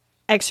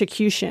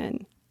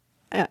execution,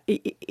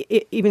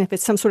 even if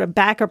it's some sort of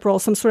backup role,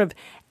 some sort of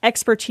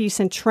expertise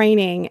and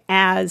training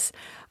as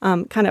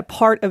kind of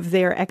part of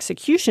their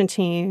execution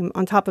team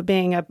on top of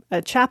being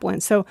a chaplain.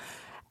 So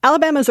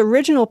Alabama's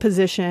original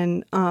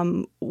position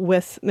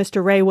with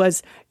Mr. Ray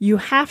was you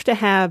have to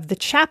have the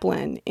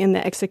chaplain in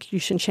the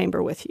execution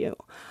chamber with you.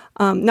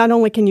 Not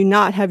only can you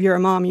not have your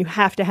imam, you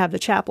have to have the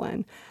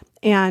chaplain.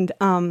 And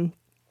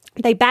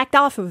They backed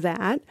off of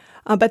that,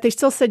 but they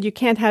still said you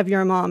can't have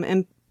your imam.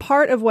 And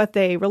part of what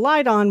they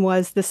relied on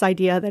was this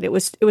idea that it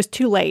was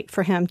too late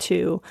for him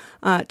to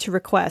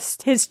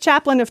request his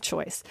chaplain of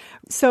choice.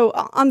 So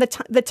on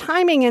the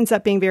timing ends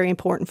up being very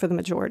important for the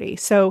majority.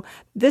 So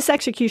this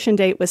execution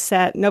date was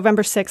set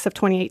November 6th of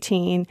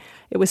 2018.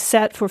 It was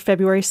set for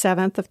February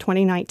 7th of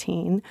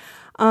 2019.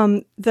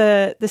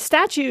 The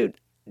statute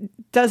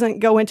doesn't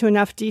go into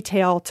enough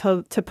detail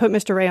to put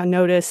Mr. Ray on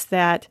notice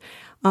that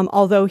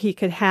although he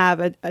could have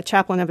a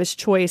chaplain of his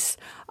choice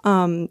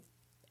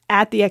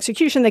at the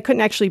execution, they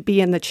couldn't actually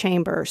be in the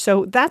chamber.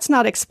 So that's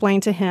not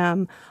explained to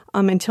him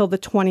until the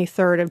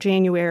 23rd of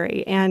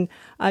January. And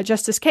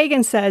Justice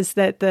Kagan says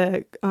that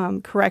the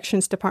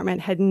Corrections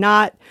Department had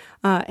not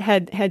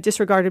had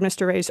disregarded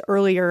Mr. Ray's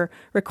earlier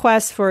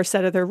request for a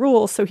set of their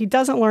rules. So he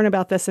doesn't learn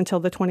about this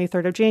until the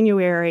 23rd of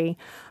January.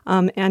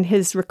 And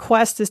his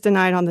request is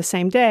denied on the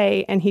same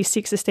day, and he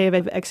seeks a stay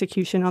of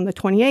execution on the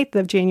 28th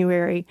of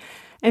January.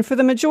 And for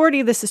the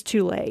majority, this is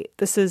too late.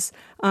 This is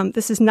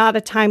not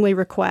a timely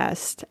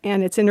request,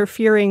 and it's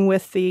interfering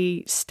with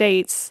the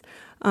state's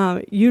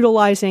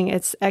utilizing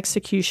its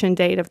execution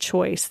date of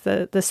choice,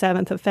 the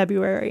 7th of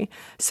February.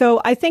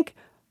 So I think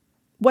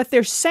what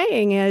they're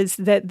saying is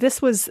that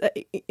this was,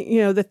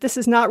 that this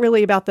is not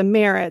really about the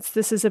merits.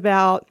 This is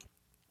about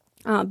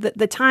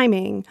the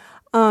timing.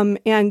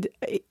 And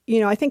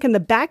I think in the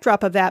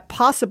backdrop of that,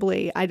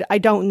 possibly, I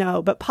don't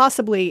know, but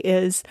possibly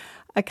is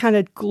a kind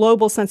of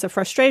global sense of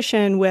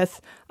frustration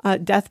with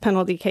death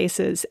penalty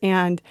cases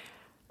and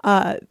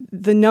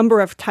the number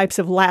of types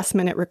of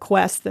last-minute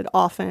requests that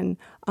often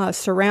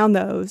surround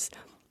those.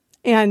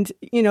 And,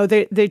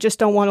 they just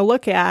don't want to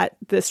look at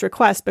this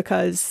request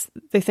because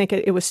they think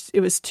it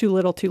was too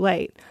little too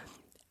late.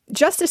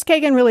 Justice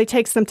Kagan really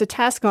takes them to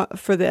task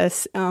for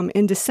this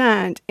in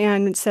dissent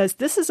and says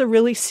this is a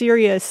really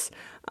serious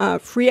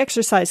free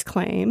exercise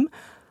claim.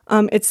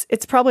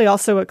 It's probably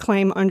also a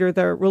claim under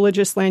the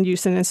Religious Land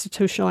Use and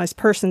Institutionalized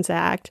Persons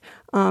Act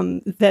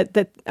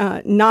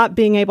that not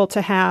being able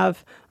to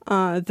have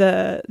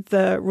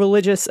the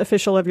religious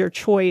official of your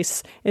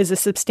choice is a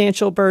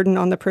substantial burden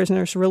on the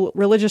prisoner's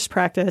religious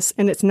practice,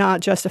 and it's not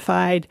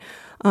justified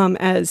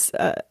as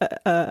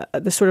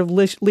the sort of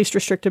least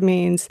restrictive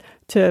means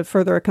to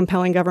further a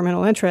compelling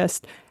governmental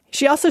interest.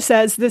 She also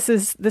says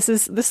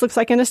this looks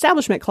like an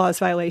Establishment Clause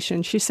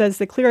violation. She says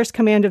the clearest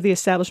command of the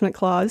Establishment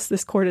Clause,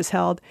 this court has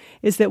held,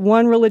 is that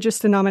one religious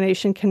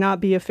denomination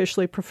cannot be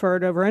officially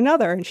preferred over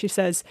another. And she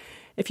says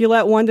if you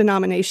let one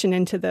denomination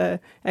into the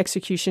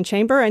execution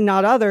chamber and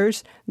not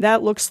others,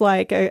 that looks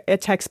like a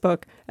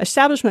textbook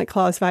Establishment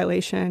Clause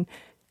violation.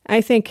 I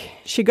think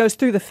she goes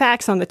through the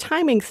facts on the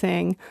timing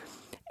thing.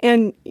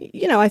 And,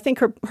 I think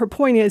her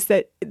point is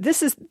that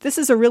this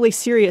is a really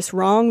serious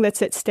wrong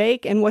that's at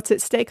stake. And what's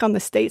at stake on the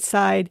state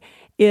side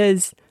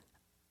is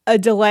a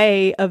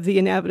delay of the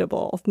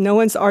inevitable. No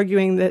one's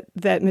arguing that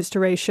Mr.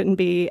 Ray shouldn't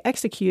be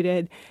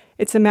executed.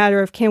 It's a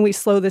matter of can we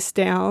slow this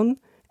down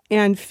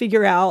and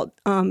figure out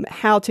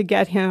how to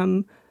get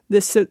him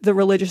the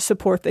religious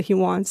support that he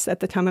wants at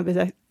the time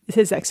of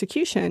his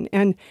execution.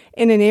 And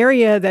in an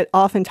area that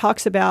often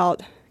talks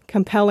about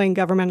compelling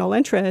governmental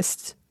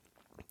interests,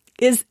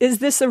 Is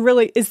this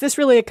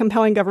really a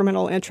compelling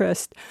governmental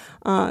interest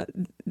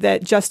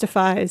that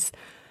justifies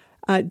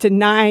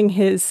denying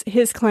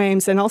his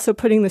claims and also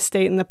putting the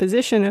state in the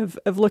position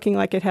of looking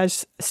like it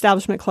has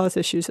Establishment Clause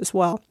issues as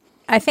well?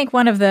 I think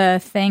one of the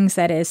things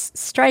that is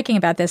striking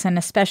about this, and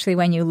especially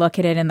when you look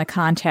at it in the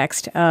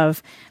context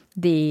of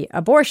the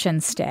abortion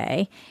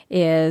stay,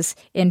 is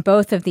in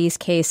both of these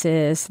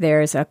cases,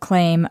 there's a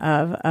claim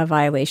of a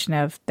violation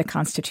of the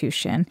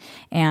Constitution,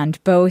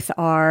 and both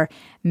are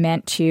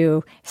meant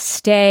to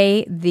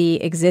stay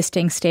the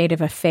existing state of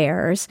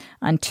affairs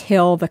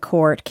until the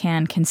court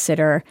can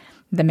consider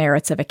the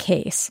merits of a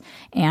case.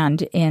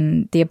 And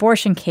in the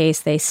abortion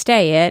case, they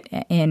stay it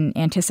in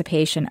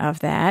anticipation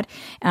of that.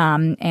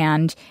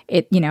 And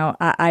it,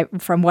 I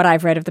from what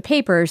I've read of the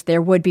papers,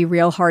 there would be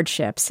real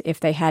hardships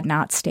if they had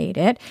not stayed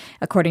it.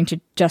 According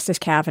to Justice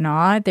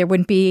Kavanaugh, there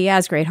wouldn't be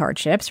as great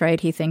hardships, right?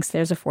 He thinks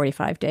there's a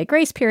 45-day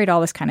grace period, all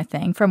this kind of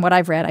thing. From what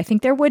I've read, I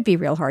think there would be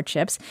real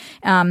hardships.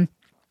 In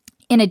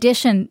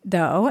addition,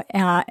 though,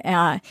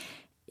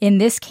 in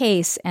this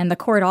case, and the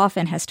court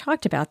often has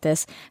talked about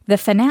this, the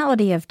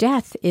finality of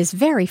death is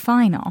very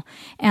final.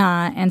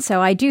 And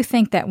so I do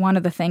think that one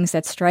of the things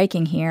that's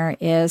striking here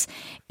is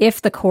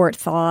if the court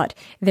thought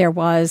there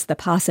was the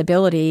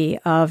possibility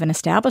of an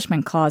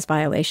Establishment Clause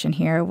violation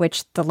here,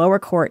 which the lower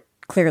court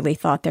clearly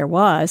thought there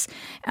was,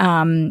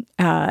 and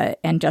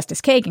Justice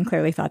Kagan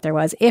clearly thought there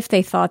was, if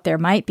they thought there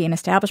might be an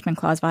Establishment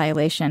Clause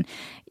violation,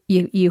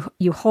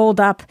 you hold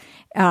up,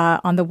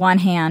 on the one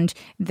hand,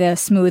 the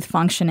smooth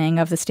functioning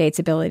of the state's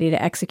ability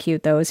to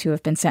execute those who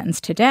have been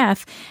sentenced to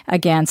death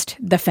against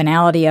the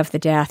finality of the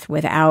death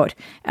without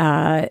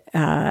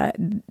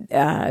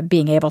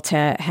being able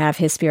to have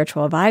his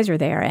spiritual advisor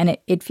there. And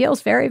it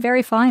feels very,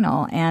 very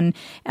final. And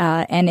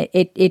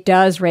it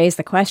does raise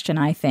the question,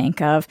 I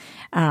think, of,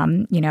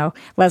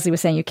 Leslie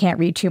was saying you can't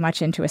read too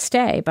much into a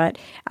stay, but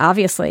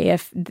obviously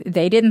if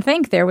they didn't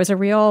think there was a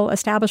real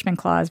Establishment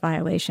Clause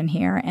violation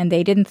here, and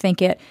they didn't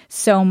think it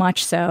so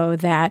much so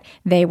that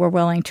they were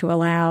willing to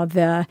allow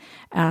the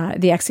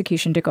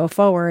execution to go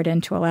forward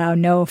and to allow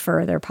no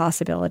further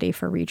possibility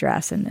for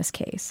redress in this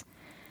case.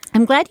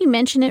 I'm glad you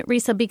mentioned it,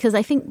 Risa, because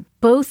I think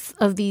both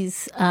of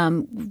these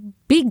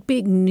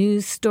big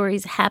news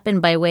stories happen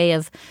by way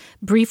of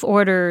brief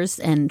orders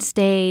and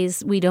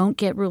stays. We don't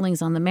get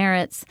rulings on the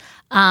merits.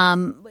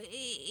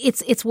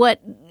 It's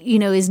what,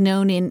 is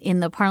known in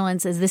the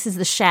parlance as this is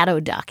the shadow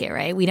docket,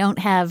 right? We don't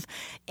have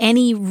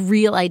any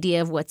real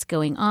idea of what's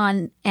going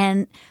on.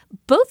 And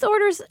both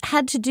orders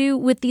had to do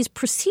with these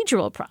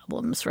procedural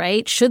problems,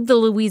 right? Should the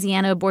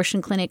Louisiana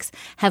abortion clinics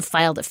have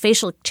filed a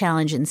facial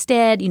challenge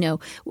instead?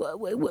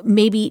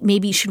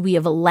 Maybe should we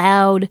have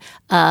allowed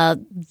the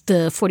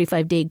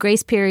 45-day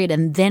grace period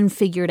and then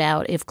figured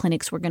out if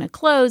clinics were going to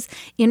close?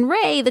 In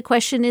Ray, the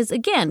question is,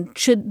 again,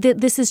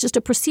 this is just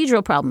a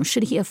procedural problem.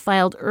 Should he have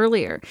filed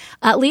earlier?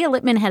 Leah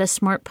Lippman had a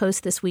smart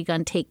post this week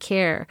on Take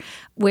Care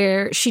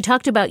where she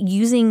talked about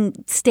using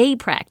stay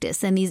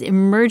practice and these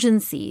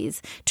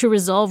emergencies to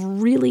resolve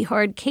really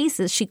hard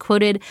cases. She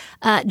quoted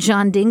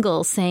John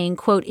Dingell saying,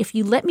 quote, "If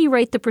you let me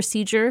write the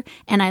procedure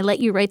and I let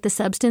you write the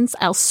substance,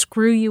 I'll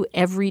screw you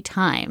every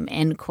time,"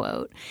 end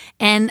quote.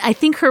 And I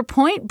think her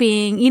point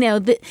being,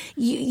 that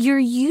you're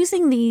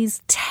using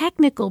these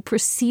technical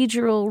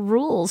procedural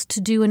rules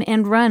to do an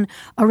end run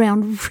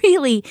around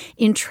really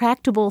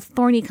intractable,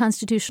 thorny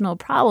constitutional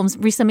problems.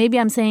 Risa, maybe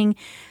I'm saying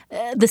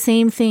the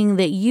same thing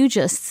that you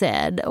just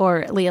said,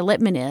 or Leah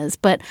Lippman is,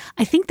 but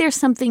I think there's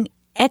something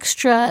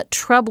extra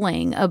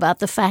troubling about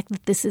the fact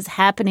that this is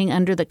happening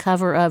under the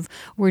cover of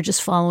we're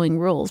just following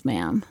rules,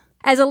 ma'am.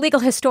 As a legal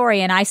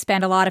historian, I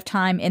spend a lot of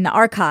time in the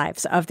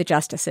archives of the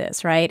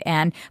justices, right,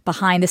 and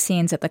behind the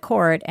scenes at the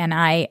court, and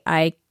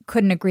I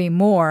couldn't agree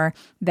more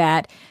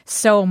that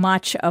so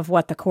much of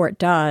what the court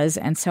does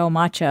and so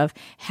much of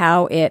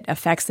how it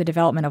affects the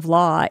development of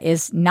law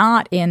is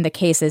not in the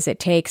cases it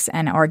takes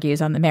and argues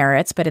on the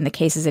merits, but in the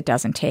cases it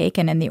doesn't take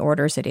and in the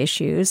orders it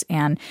issues.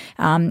 And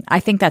I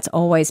think that's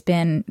always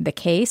been the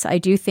case. I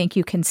do think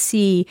you can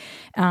see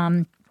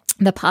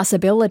the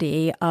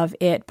possibility of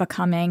it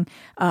becoming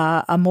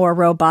a more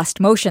robust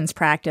motions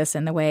practice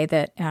in the way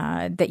that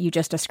that you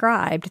just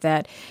described,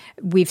 that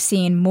we've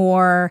seen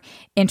more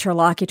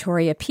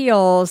interlocutory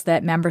appeals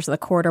that members of the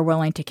court are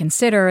willing to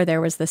consider.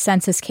 There was the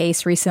census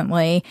case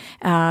recently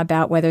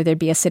about whether there'd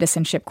be a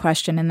citizenship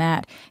question in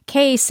that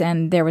case,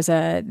 and there was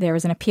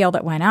an appeal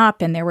that went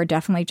up, and there were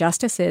definitely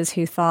justices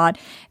who thought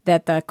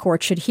that the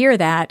court should hear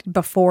that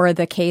before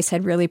the case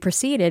had really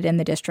proceeded in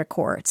the district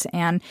courts,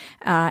 and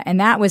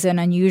that was an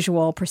unusual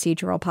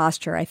procedural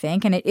posture, I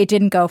think, and it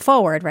didn't go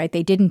forward, right?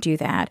 They didn't do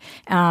that,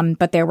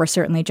 but there were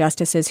certainly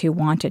justices who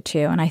wanted to,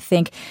 and I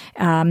think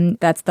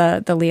that's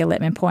the Leah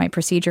Lippman point.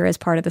 Procedure is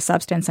part of the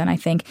substance, and I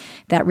think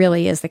that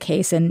really is the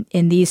case in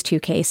these two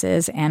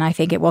cases, and I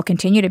think it will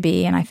continue to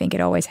be, and I think it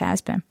always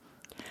has been.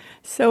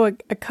 So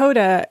a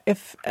CODA,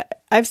 if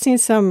I've seen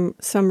some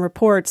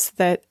reports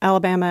that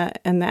Alabama,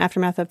 in the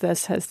aftermath of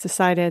this, has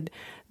decided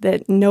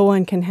that no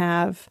one can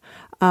have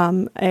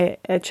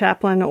a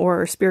chaplain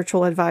or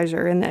spiritual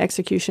advisor in the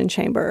execution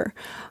chamber,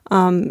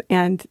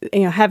 and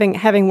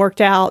having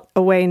worked out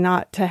a way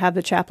not to have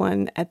the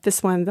chaplain at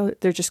this one,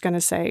 they're just going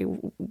to say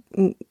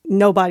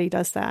nobody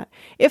does that.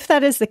 If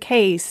that is the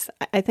case,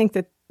 I think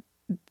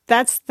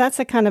that's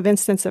a kind of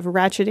instance of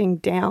ratcheting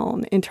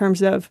down in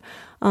terms of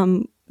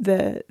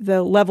the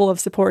level of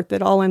support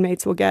that all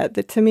inmates will get.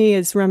 That to me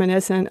is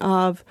reminiscent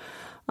of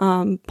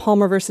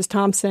Palmer versus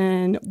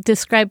Thompson.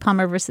 Describe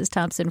Palmer versus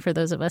Thompson for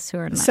those of us who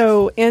are not.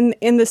 So in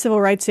the civil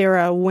rights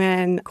era,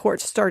 when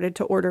courts started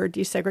to order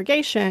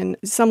desegregation,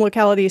 some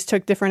localities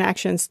took different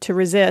actions to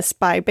resist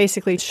by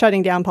basically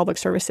shutting down public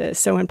services.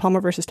 So in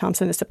Palmer versus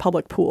Thompson, it's a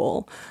public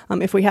pool.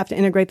 If we have to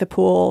integrate the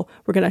pool,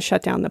 we're going to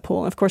shut down the pool.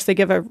 And of course, they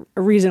give a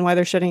reason why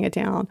they're shutting it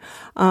down.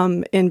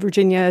 In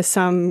Virginia,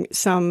 some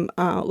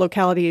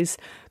localities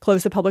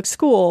close the public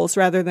schools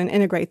rather than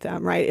integrate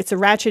them, right? It's a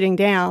ratcheting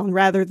down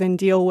rather than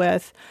deal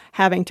with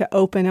having to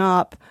open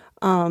up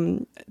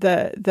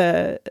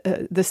the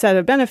set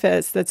of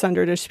benefits that's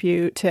under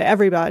dispute to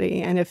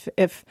everybody. And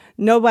if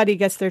nobody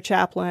gets their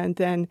chaplain,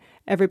 then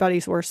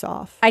everybody's worse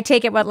off. I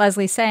take it what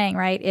Leslie's saying,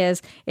 right,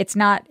 is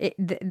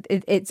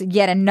it's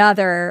yet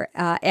another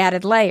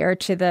added layer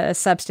to the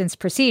substance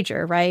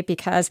procedure, right?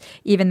 Because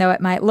even though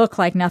it might look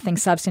like nothing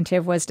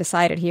substantive was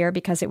decided here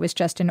because it was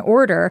just an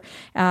order,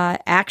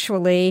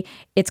 actually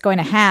it's going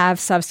to have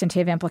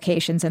substantive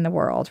implications in the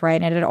world,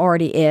 right? And it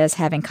already is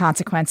having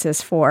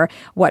consequences for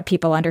what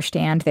people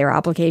understand their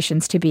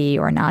obligations to be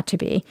or not to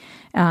be,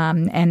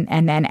 and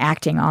then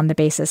acting on the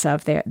basis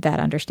of that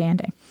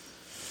understanding.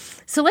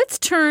 So let's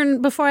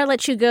turn, before I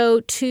let you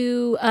go,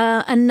 to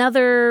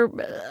another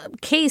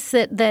case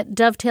that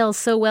dovetails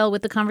so well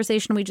with the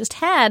conversation we just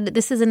had.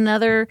 This is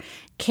another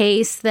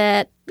case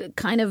that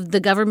kind of the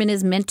government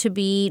is meant to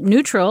be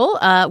neutral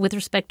with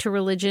respect to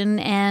religion.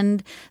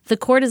 And the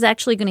court is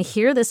actually going to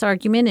hear this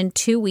argument in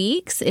 2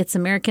 weeks. It's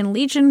American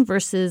Legion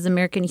versus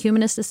American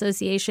Humanist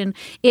Association.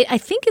 I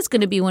think is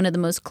going to be one of the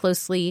most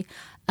closely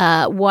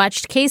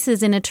watched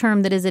cases in a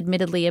term that is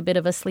admittedly a bit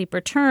of a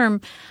sleeper term.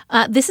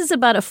 This is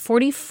about a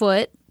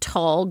 40-foot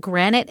tall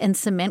granite and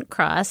cement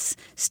cross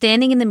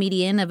standing in the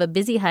median of a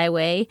busy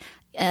highway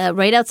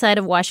right outside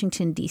of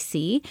Washington,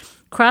 D.C.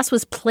 Cross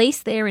was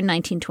placed there in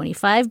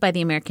 1925 by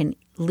the American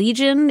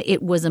Legion.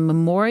 It was a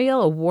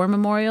memorial, a war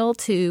memorial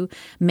to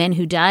men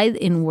who died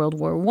in World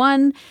War I.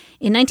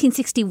 In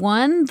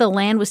 1961, the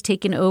land was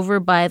taken over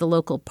by the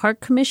local park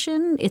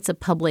commission. It's a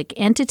public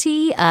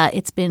entity.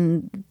 It's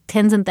been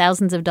tens and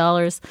thousands of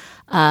dollars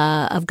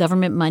of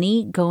government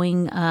money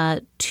going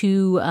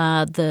to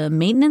the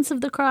maintenance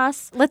of the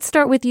cross. Let's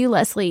start with you,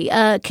 Leslie.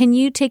 Can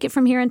you take it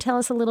from here and tell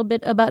us a little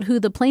bit about who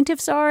the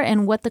plaintiffs are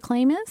and what the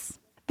claim is?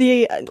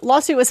 The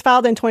lawsuit was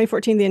filed in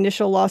 2014. The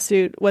initial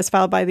lawsuit was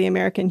filed by the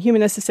American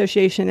Humanist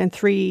Association and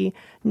 3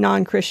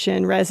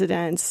 non-Christian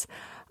residents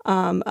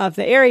of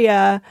the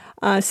area,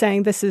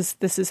 saying this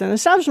is an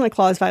Establishment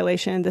Clause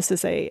violation. This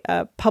is a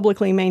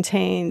publicly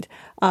maintained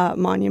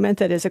monument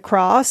that is a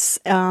cross.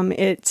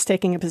 It's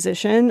taking a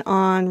position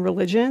on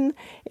religion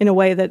in a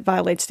way that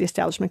violates the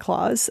Establishment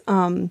Clause.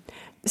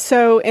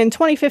 So in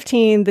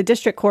 2015, the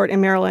district court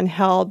in Maryland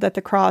held that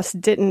the cross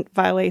didn't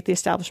violate the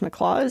Establishment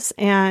Clause,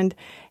 and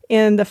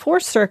in the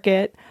Fourth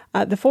Circuit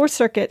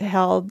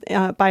held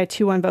by a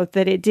 2-1 vote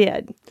that it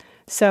did.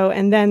 So,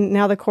 and then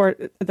now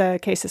the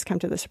case has come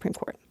to the Supreme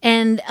Court.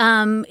 And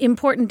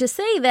important to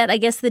say that I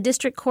guess the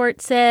district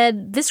court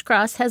said this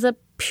cross has a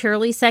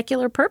purely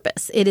secular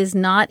purpose. It is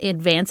not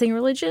advancing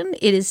religion.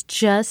 It is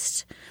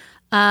just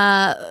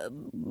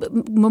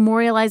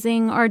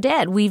memorializing our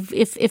dead.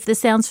 If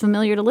this sounds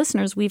familiar to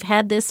listeners, we've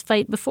had this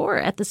fight before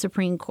at the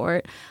Supreme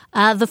Court.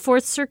 The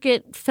Fourth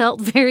Circuit felt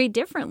very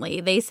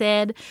differently. They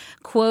said,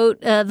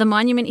 quote, the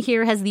monument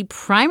here has the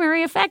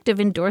primary effect of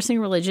endorsing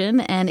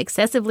religion and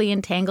excessively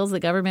entangles the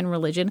government and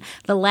religion.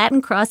 The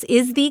Latin cross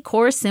is the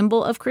core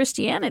symbol of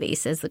Christianity,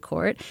 says the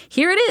court.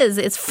 Here it is.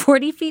 It's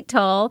 40 feet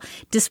tall,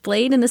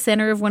 displayed in the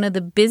center of one of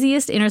the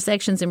busiest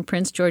intersections in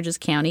Prince George's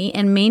County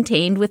and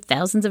maintained with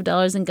thousands of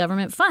dollars in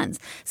government funds.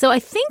 So I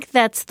think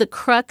that's the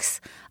crux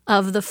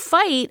of the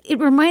fight. It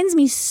reminds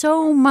me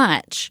so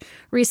much,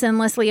 Risa and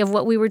Leslie, of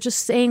what we were just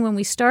saying when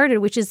we started,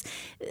 which is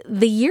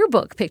the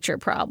yearbook picture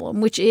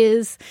problem, which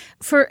is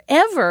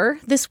forever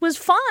this was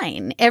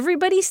fine.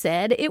 Everybody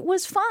said it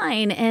was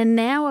fine. And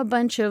now a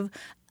bunch of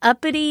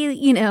uppity,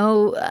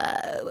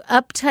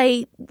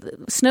 uptight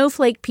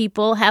snowflake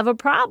people have a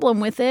problem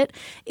with it.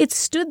 It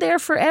stood there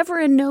forever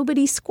and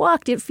nobody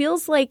squawked. It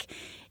feels like,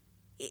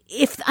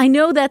 if I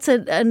know that's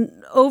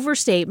an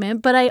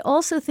overstatement, but I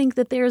also think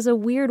that there's a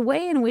weird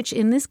way in which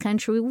in this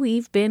country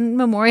we've been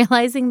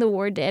memorializing the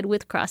war dead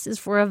with crosses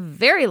for a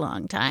very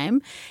long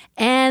time.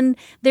 And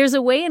there's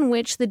a way in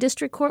which the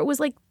district court was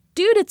like,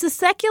 dude, it's a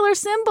secular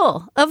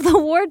symbol of the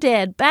war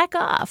dead. Back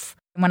off.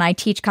 When I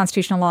teach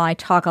constitutional law, I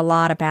talk a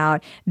lot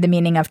about the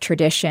meaning of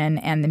tradition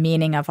and the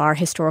meaning of our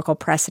historical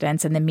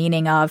precedents and the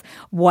meaning of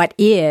what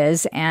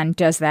is, and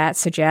does that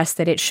suggest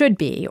that it should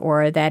be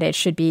or that it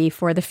should be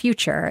for the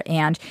future.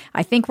 And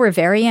I think we're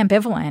very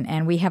ambivalent,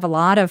 and we have a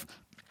lot of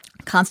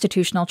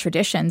constitutional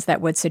traditions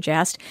that would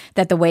suggest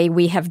that the way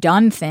we have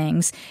done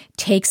things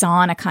takes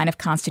on a kind of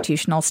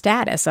constitutional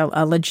status,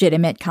 a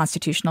legitimate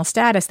constitutional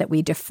status, that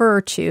we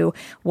defer to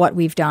what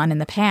we've done in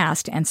the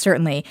past. And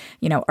certainly,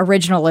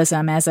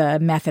 originalism as a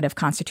method of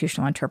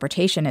constitutional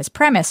interpretation is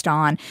premised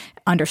on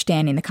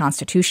understanding the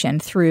Constitution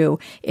through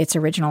its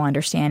original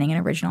understanding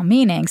and original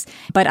meanings.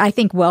 But I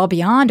think well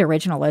beyond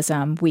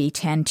originalism, we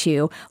tend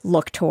to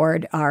look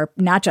toward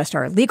not just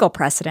our legal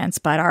precedents,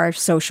 but our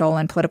social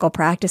and political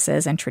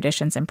practices and traditions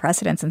and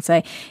precedents and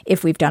say,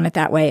 if we've done it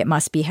that way, it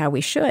must be how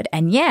we should.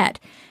 And yet,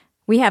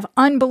 we have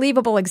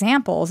unbelievable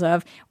examples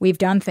of we've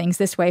done things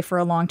this way for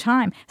a long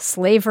time.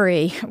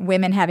 Slavery,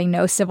 women having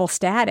no civil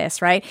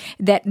status, right?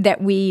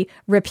 That we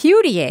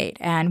repudiate,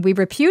 and we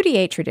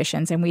repudiate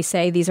traditions, and we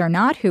say these are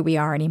not who we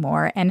are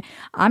anymore. And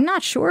I'm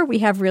not sure we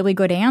have really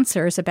good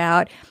answers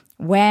about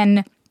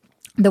when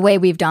the way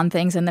we've done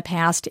things in the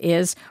past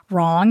is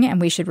wrong and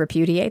we should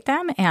repudiate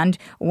them, and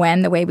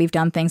when the way we've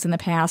done things in the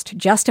past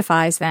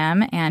justifies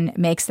them and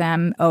makes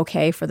them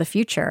okay for the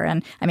future.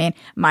 And I mean,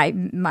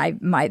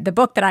 the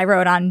book that I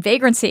wrote on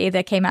vagrancy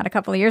that came out a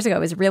couple of years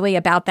ago is really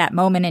about that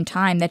moment in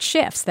time that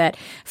shifts, that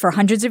for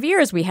hundreds of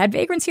years we had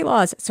vagrancy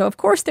laws, so of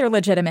course they're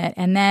legitimate.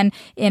 And then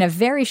in a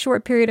very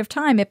short period of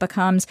time, it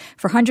becomes,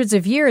 for hundreds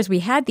of years we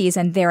had these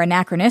and they're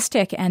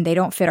anachronistic and they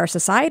don't fit our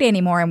society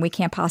anymore and we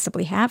can't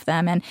possibly have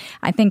them. And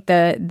I think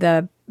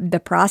the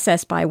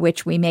process by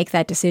which we make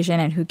that decision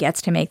and who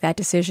gets to make that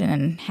decision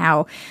and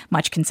how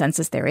much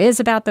consensus there is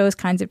about those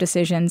kinds of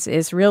decisions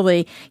is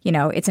really,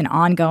 it's an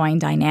ongoing,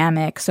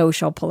 dynamic,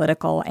 social,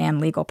 political,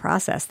 and legal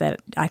process that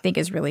I think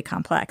is really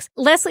complex.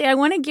 Leslie, I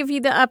want to give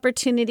you the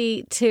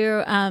opportunity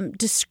to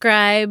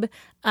describe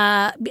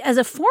as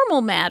a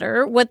formal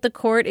matter what the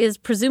court is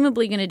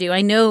presumably going to do.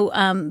 I know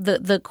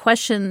the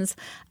questions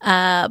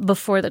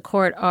before the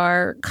court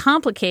are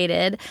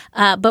complicated,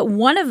 but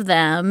one of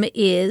them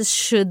is,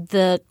 should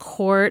the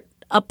court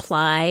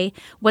apply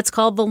what's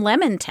called the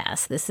Lemon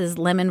test? This is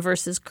Lemon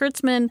versus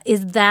Kurtzman.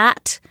 Is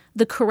that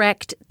the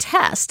correct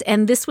test?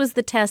 And this was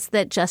the test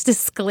that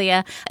Justice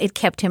Scalia, it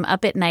kept him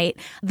up at night.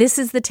 This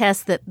is the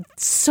test that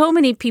so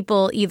many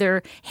people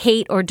either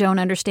hate or don't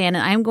understand.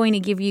 And I'm going to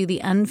give you the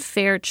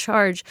unfair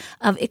charge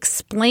of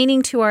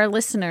explaining to our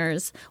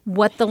listeners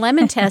what the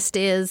Lemon test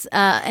is,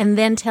 and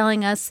then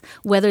telling us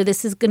whether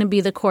this is going to be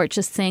the court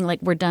just saying,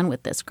 like, we're done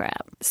with this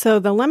crap. So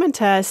the Lemon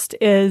test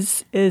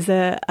is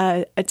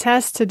a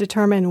test to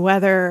determine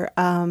whether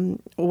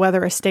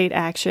a state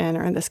action,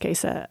 or in this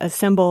case a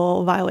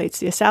symbol, violates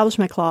the Establishment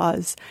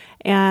Clause,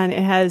 and it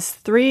has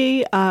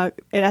three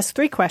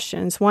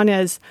questions. One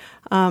is,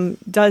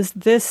 does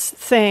this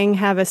thing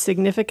have a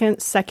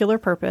significant secular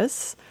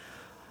purpose?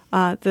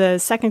 The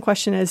second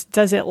question is,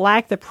 does it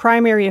lack the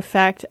primary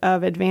effect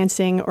of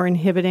advancing or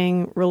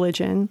inhibiting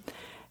religion?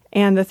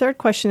 And the third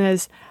question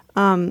is,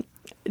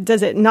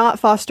 does it not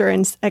foster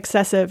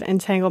excessive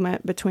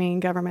entanglement between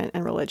government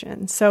and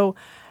religion? So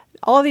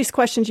all of these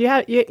questions,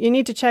 you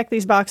need to check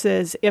these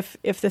boxes if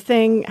the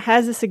thing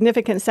has a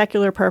significant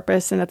secular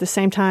purpose and at the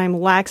same time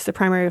lacks the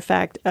primary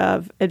effect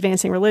of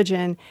advancing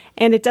religion,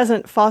 and it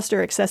doesn't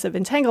foster excessive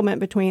entanglement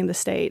between the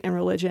state and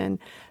religion,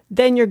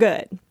 then you're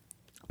good.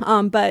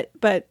 But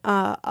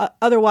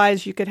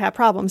otherwise, you could have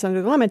problems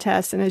under the Lemon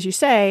test. And as you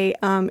say,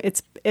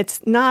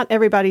 it's not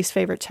everybody's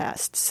favorite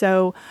test.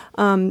 So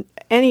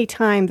any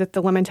time that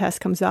the Lemon test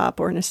comes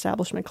up or an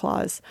Establishment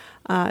Clause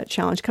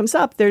challenge comes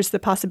up, there's the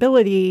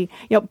possibility.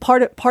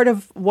 Part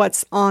of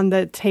what's on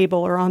the table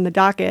or on the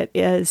docket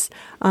is,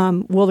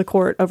 will the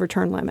court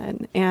overturn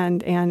Lemon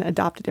and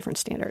adopt a different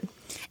standard?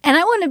 And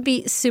I want to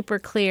be super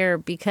clear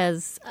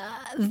because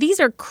these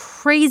are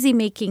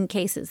crazy-making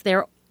cases.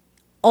 They're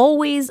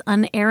always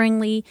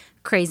unerringly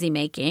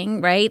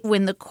crazy-making, right?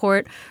 When the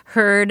court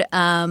heard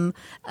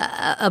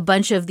a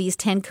bunch of these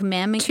Ten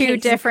Commandment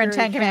cases. Two different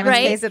Ten Commandments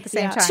cases at the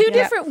same time. Two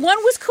different. One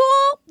was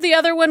cool. The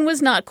other one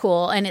was not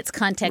cool. And it's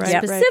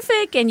context-specific.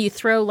 Right. And you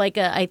throw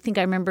I think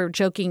I remember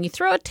joking, you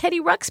throw a Teddy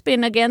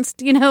Ruxpin against,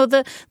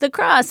 the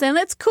cross. And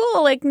that's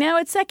cool. Like, now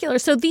it's secular.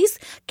 So these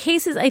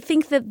cases, I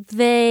think that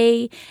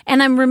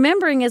and I'm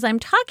remembering as I'm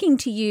talking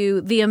to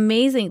you,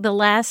 the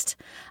last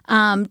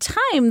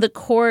time the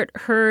court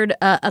heard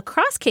a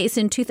cross case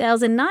in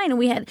 2009,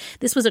 and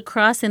this was a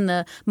cross in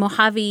the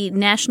Mojave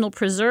National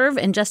Preserve,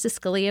 and Justice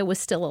Scalia was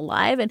still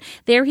alive, and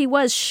there he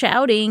was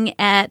shouting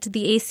at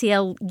the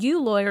ACLU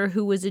lawyer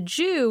who was a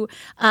Jew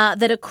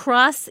that a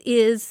cross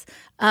is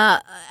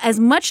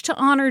as much to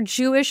honor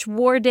Jewish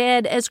war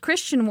dead as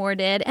Christian war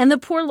dead, and the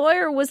poor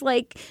lawyer was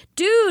like,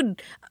 dude,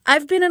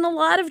 I've been in a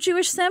lot of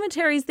Jewish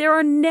cemeteries. There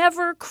are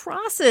never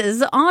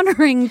crosses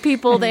honoring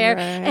people there.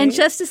 Right. And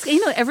Justice,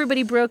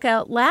 everybody broke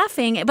out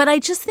laughing. But I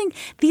just think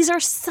these are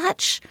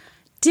such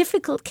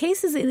difficult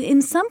cases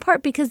in some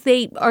part because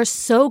they are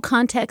so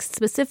context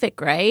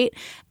specific, right?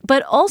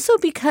 But also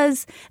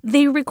because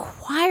they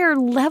require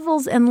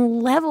levels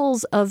and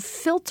levels of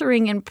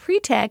filtering and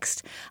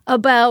pretext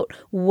about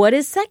what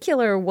is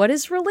secular, what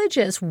is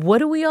religious, what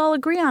do we all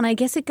agree on? I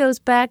guess it goes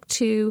back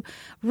to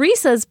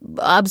Risa's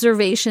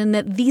observation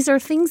that these are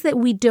things that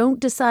we don't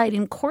decide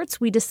in courts.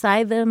 We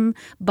decide them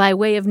by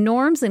way of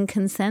norms and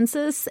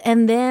consensus,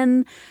 and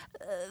then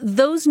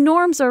those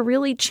norms are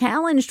really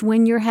challenged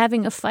when you're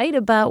having a fight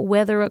about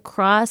whether a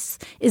cross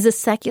is a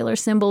secular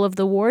symbol of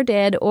the war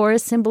dead or a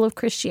symbol of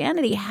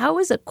Christianity. How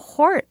is a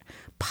court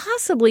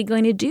possibly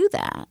going to do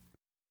that?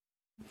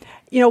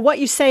 What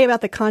you say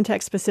about the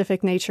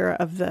context-specific nature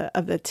of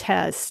the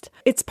test,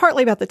 it's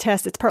partly about the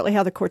test. It's partly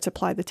how the courts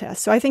apply the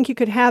test. So I think you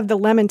could have the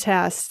Lemon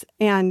test,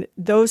 and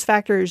those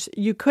factors,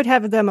 you could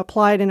have them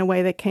applied in a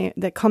way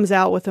that comes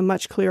out with a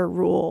much clearer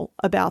rule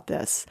about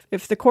this.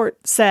 If the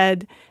court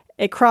said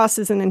a cross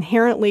is an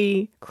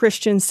inherently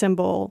Christian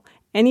symbol,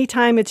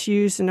 anytime it's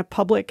used in a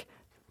public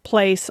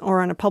place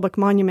or on a public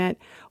monument,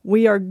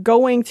 we are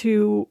going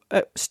to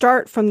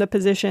start from the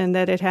position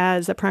that it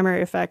has a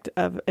primary effect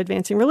of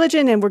advancing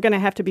religion, and we're going to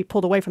have to be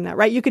pulled away from that,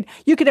 right? You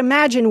could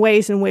imagine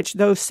ways in which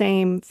those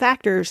same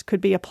factors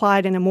could be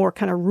applied in a more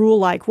kind of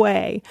rule-like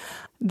way.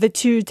 The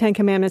two Ten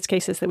Commandments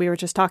cases that we were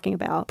just talking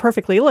about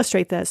perfectly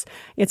illustrate this.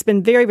 It's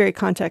been very, very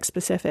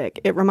context-specific.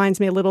 It reminds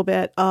me a little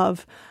bit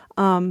of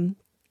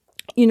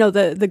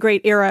the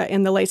great era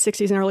in the late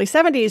 60s and early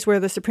 70s where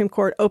the Supreme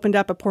Court opened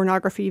up a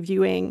pornography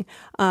viewing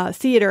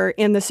theater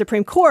in the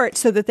Supreme Court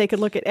so that they could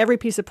look at every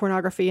piece of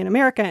pornography in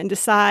America and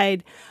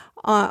decide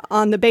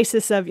on the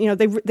basis of,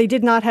 they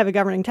did not have a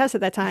governing test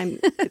at that time,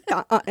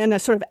 on a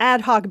sort of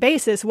ad hoc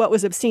basis, what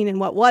was obscene and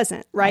what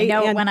wasn't, right?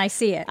 I know it when I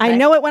see it. I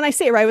know it when I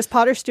see it, right? It was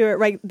Potter Stewart,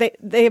 right?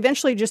 They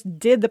eventually just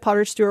did the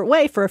Potter Stewart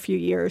way for a few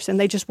years, and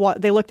they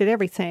looked at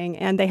everything,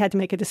 and they had to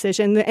make a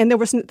decision, and there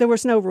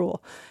was no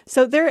rule.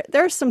 So there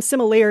are some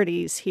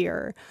similarities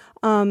here,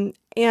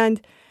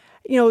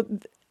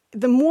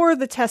 the more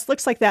the test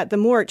looks like that, the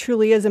more it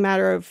truly is a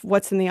matter of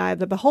what's in the eye of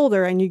the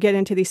beholder. And you get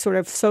into these sort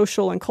of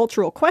social and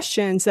cultural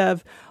questions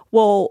of,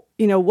 well,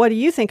 what do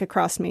you think a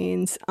cross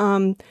means?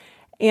 And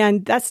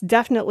that's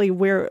definitely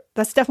where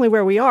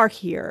we are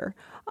here.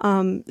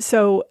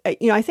 So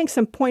I think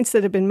some points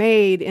that have been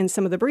made in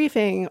some of the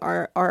briefing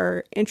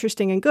are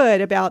interesting and good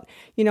about,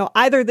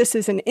 either this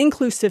is an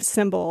inclusive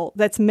symbol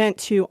that's meant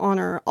to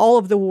honor all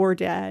of the war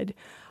dead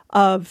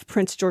of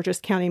Prince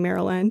George's County,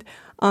 Maryland.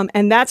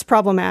 And that's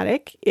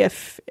problematic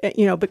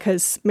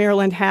because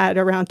Maryland had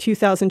around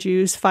 2,000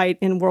 Jews fight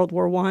in World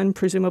War I.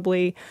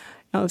 Presumably,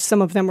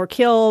 some of them were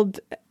killed.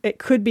 It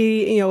could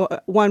be,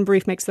 one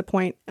brief makes the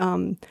point,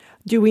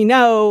 do we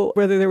know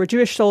whether there were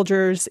Jewish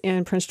soldiers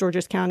in Prince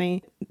George's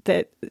County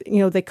that,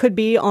 they could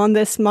be on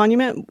this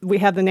monument? We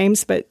have the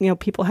names, but,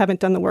 people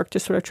haven't done the work to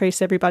sort of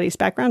trace everybody's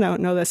background. I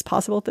don't know that's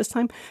possible at this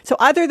time. So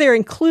either they're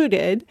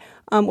included,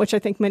 which I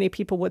think many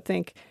people would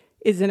think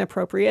is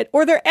inappropriate,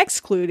 or they're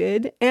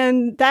excluded,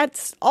 and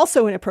that's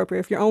also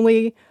inappropriate. If you're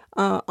only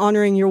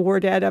honoring your war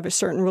dead of a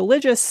certain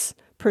religious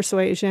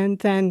persuasion,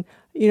 then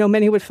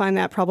many would find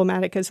that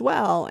problematic as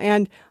well.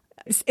 And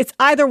it's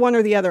either one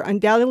or the other.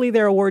 Undoubtedly,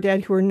 there are war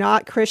dead who are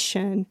not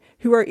Christian,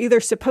 who are either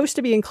supposed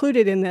to be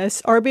included in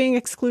this or being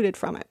excluded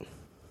from it.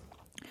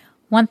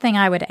 One thing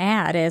I would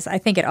add is I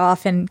think it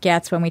often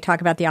gets, when we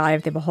talk about the eye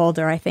of the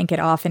beholder, I think it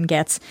often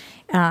gets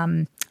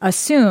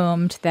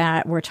assumed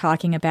that we're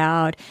talking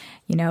about,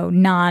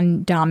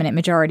 non-dominant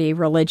majority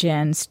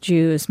religions,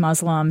 Jews,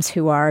 Muslims,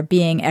 who are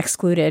being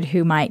excluded,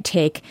 who might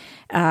take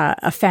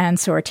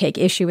offense or take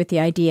issue with the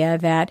idea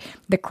that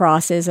the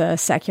cross is a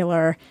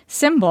secular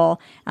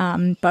symbol.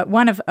 But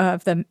one of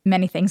the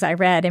many things I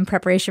read in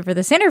preparation for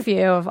this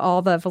interview, of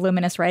all the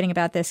voluminous writing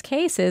about this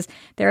case, is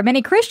there are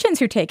many Christians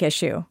who take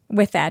issue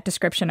with that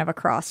description of a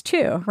cross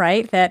too,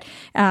 right? That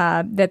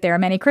there are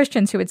many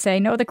Christians who would say,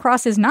 no, the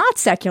cross is not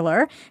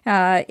secular.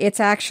 It's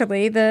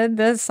actually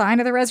the sign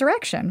of the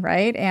resurrection,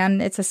 right?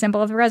 And it's a symbol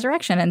of the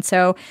resurrection. And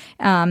so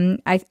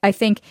I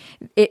think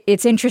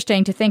it's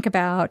interesting to think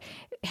about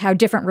how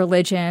different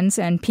religions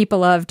and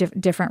people of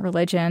different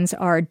religions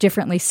are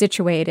differently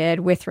situated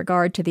with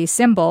regard to these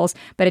symbols,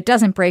 but it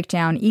doesn't break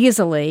down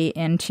easily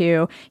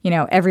into,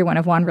 everyone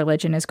of one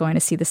religion is going to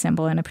see the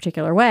symbol in a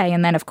particular way.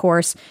 And then, of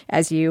course,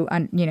 as you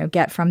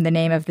get from the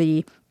name of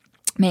the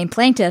main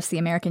plaintiffs, the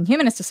American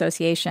Humanist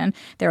Association,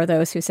 there are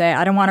those who say,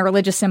 I don't want a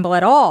religious symbol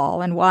at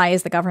all. And why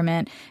is the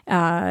government,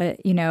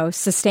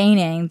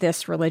 sustaining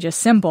this religious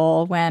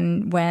symbol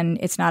when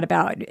it's not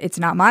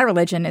my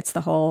religion, it's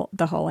the whole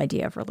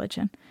idea of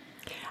religion.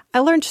 I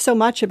learned so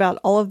much about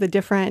all of the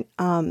different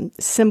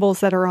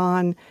symbols that are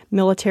on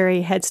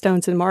military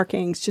headstones and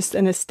markings, just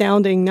an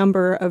astounding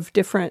number of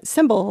different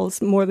symbols,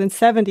 more than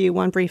 70,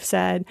 one brief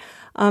said,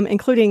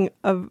 including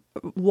a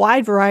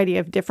wide variety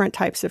of different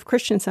types of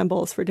Christian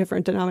symbols for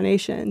different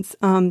denominations.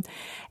 And,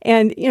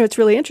 it's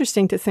really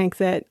interesting to think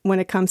that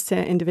when it comes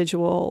to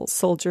individual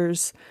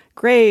soldiers'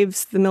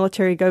 graves, the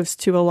military goes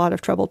to a lot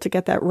of trouble to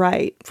get that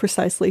right,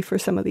 precisely for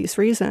some of these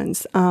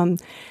reasons.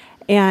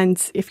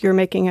 And if you're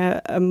making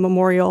a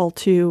memorial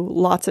to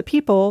lots of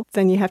people,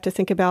 then you have to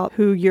think about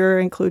who you're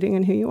including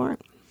and who you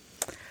aren't.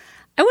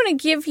 I want to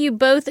give you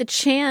both a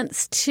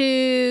chance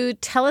to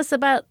tell us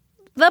about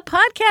the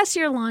podcast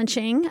you're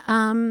launching.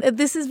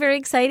 This is very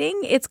exciting.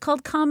 It's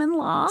called Common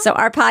Law. So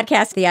our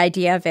podcast, the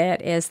idea of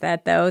it is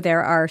that though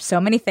there are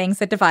so many things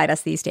that divide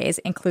us these days,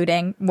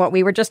 including what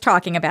we were just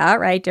talking about,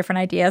 right? Different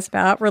ideas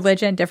about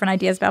religion, different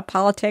ideas about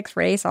politics,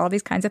 race, all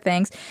these kinds of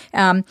things.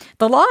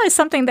 The law is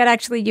something that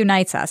actually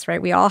unites us,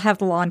 right? We all have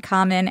the law in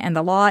common, and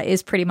the law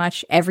is pretty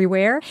much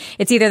everywhere.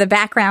 It's either the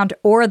background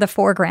or the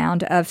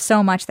foreground of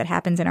so much that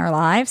happens in our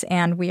lives.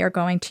 And we are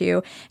going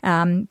to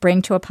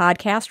bring to a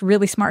podcast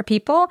really smart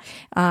people,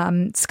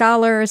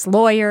 scholars,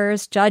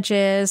 lawyers,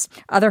 judges,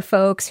 other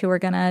folks who are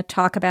going to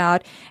talk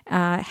about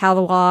how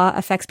the law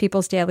affects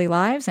people's daily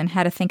lives and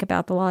how to think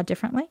about the law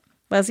differently.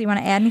 Leslie, you want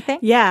to add anything?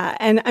 Yeah,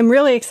 and I'm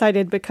really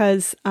excited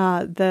because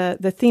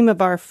the theme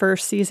of our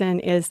first season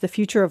is the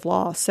future of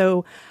law.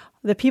 So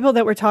The people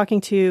that we're talking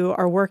to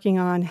are working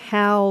on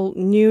how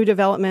new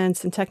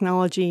developments in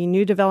technology,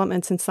 new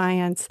developments in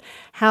science,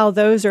 how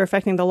those are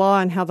affecting the law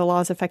and how the law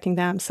is affecting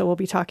them. So we'll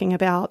be talking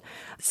about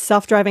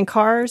self-driving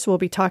cars. We'll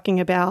be talking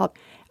about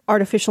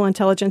artificial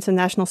intelligence and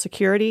national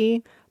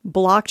security,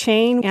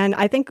 blockchain. And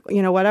I think,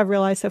 what I've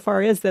realized so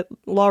far is that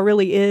law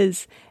really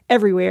is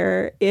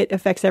everywhere. It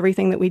affects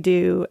everything that we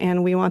do.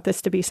 And we want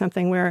this to be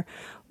something where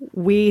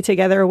we,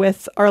 together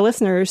with our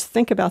listeners,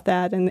 think about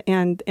that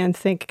and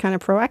think kind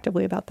of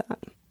proactively about that.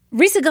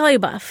 Risa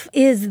Goluboff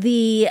is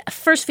the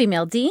first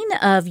female dean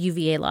of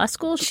UVA Law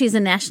School. She's a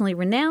nationally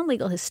renowned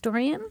legal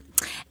historian.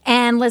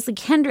 And Leslie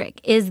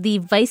Kendrick is the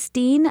vice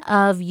dean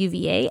of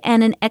UVA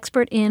and an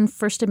expert in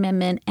First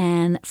Amendment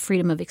and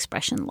freedom of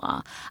expression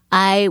law.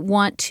 I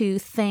want to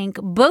thank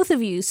both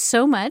of you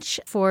so much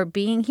for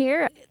being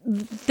here.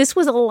 This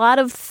was a lot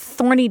of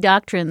thorny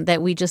doctrine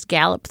that we just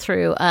galloped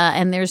through,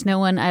 and there's no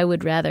one I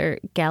would rather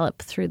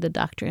gallop through the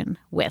doctrine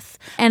with.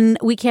 And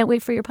we can't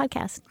wait for your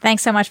podcast.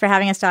 Thanks so much for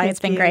having us, Dahlia. It's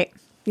been great.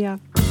 Yeah.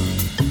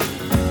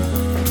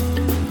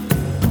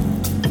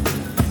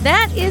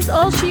 That is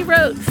all she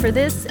wrote for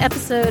this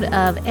episode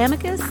of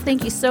Amicus.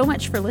 Thank you so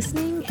much for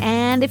listening.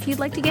 And if you'd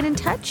like to get in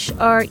touch,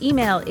 our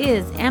email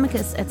is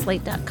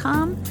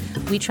amicus@slate.com.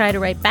 We try to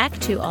write back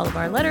to all of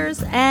our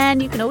letters, and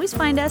you can always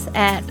find us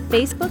at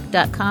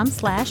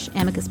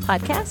facebook.com/Amicus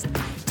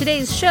Podcast.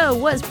 Today's show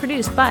was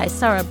produced by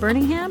Sarah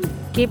Birmingham.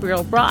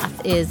 Gabriel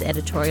Roth is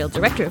editorial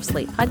director of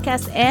Slate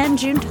Podcasts, and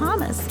June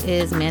Thomas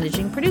is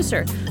managing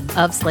producer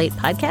of Slate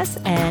Podcasts.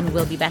 And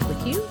we'll be back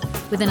with you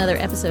with another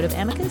episode of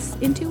Amicus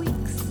in 2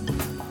 weeks.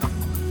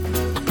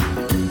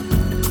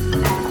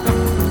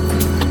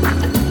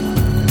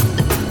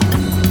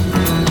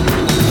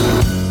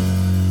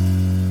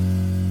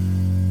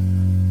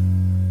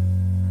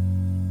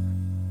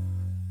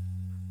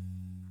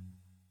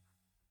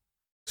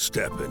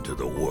 Step into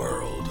the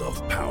world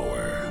of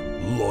power,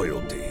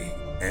 loyalty,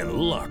 and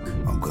luck.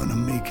 I'm gonna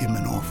make him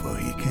an offer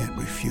he can't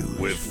refuse.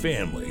 With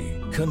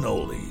family,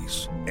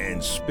 cannolis,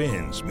 and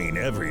spins mean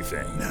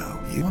everything.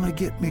 Now, you wanna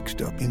get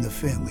mixed up in the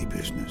family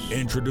business.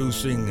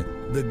 Introducing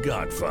The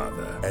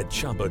Godfather at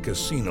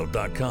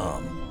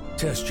ChumbaCasino.com.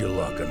 Test your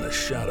luck in the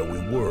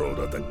shadowy world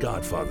of The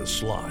Godfather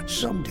slot.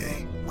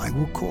 Someday, I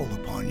will call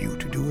upon you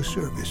to do a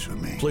service for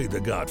me. Play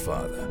The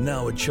Godfather,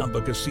 now at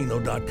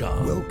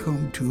ChumbaCasino.com.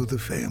 Welcome to the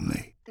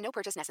family. No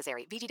purchase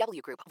necessary.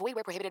 VGW Group. Void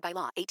where prohibited by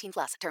law.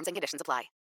 18+. Terms and conditions apply.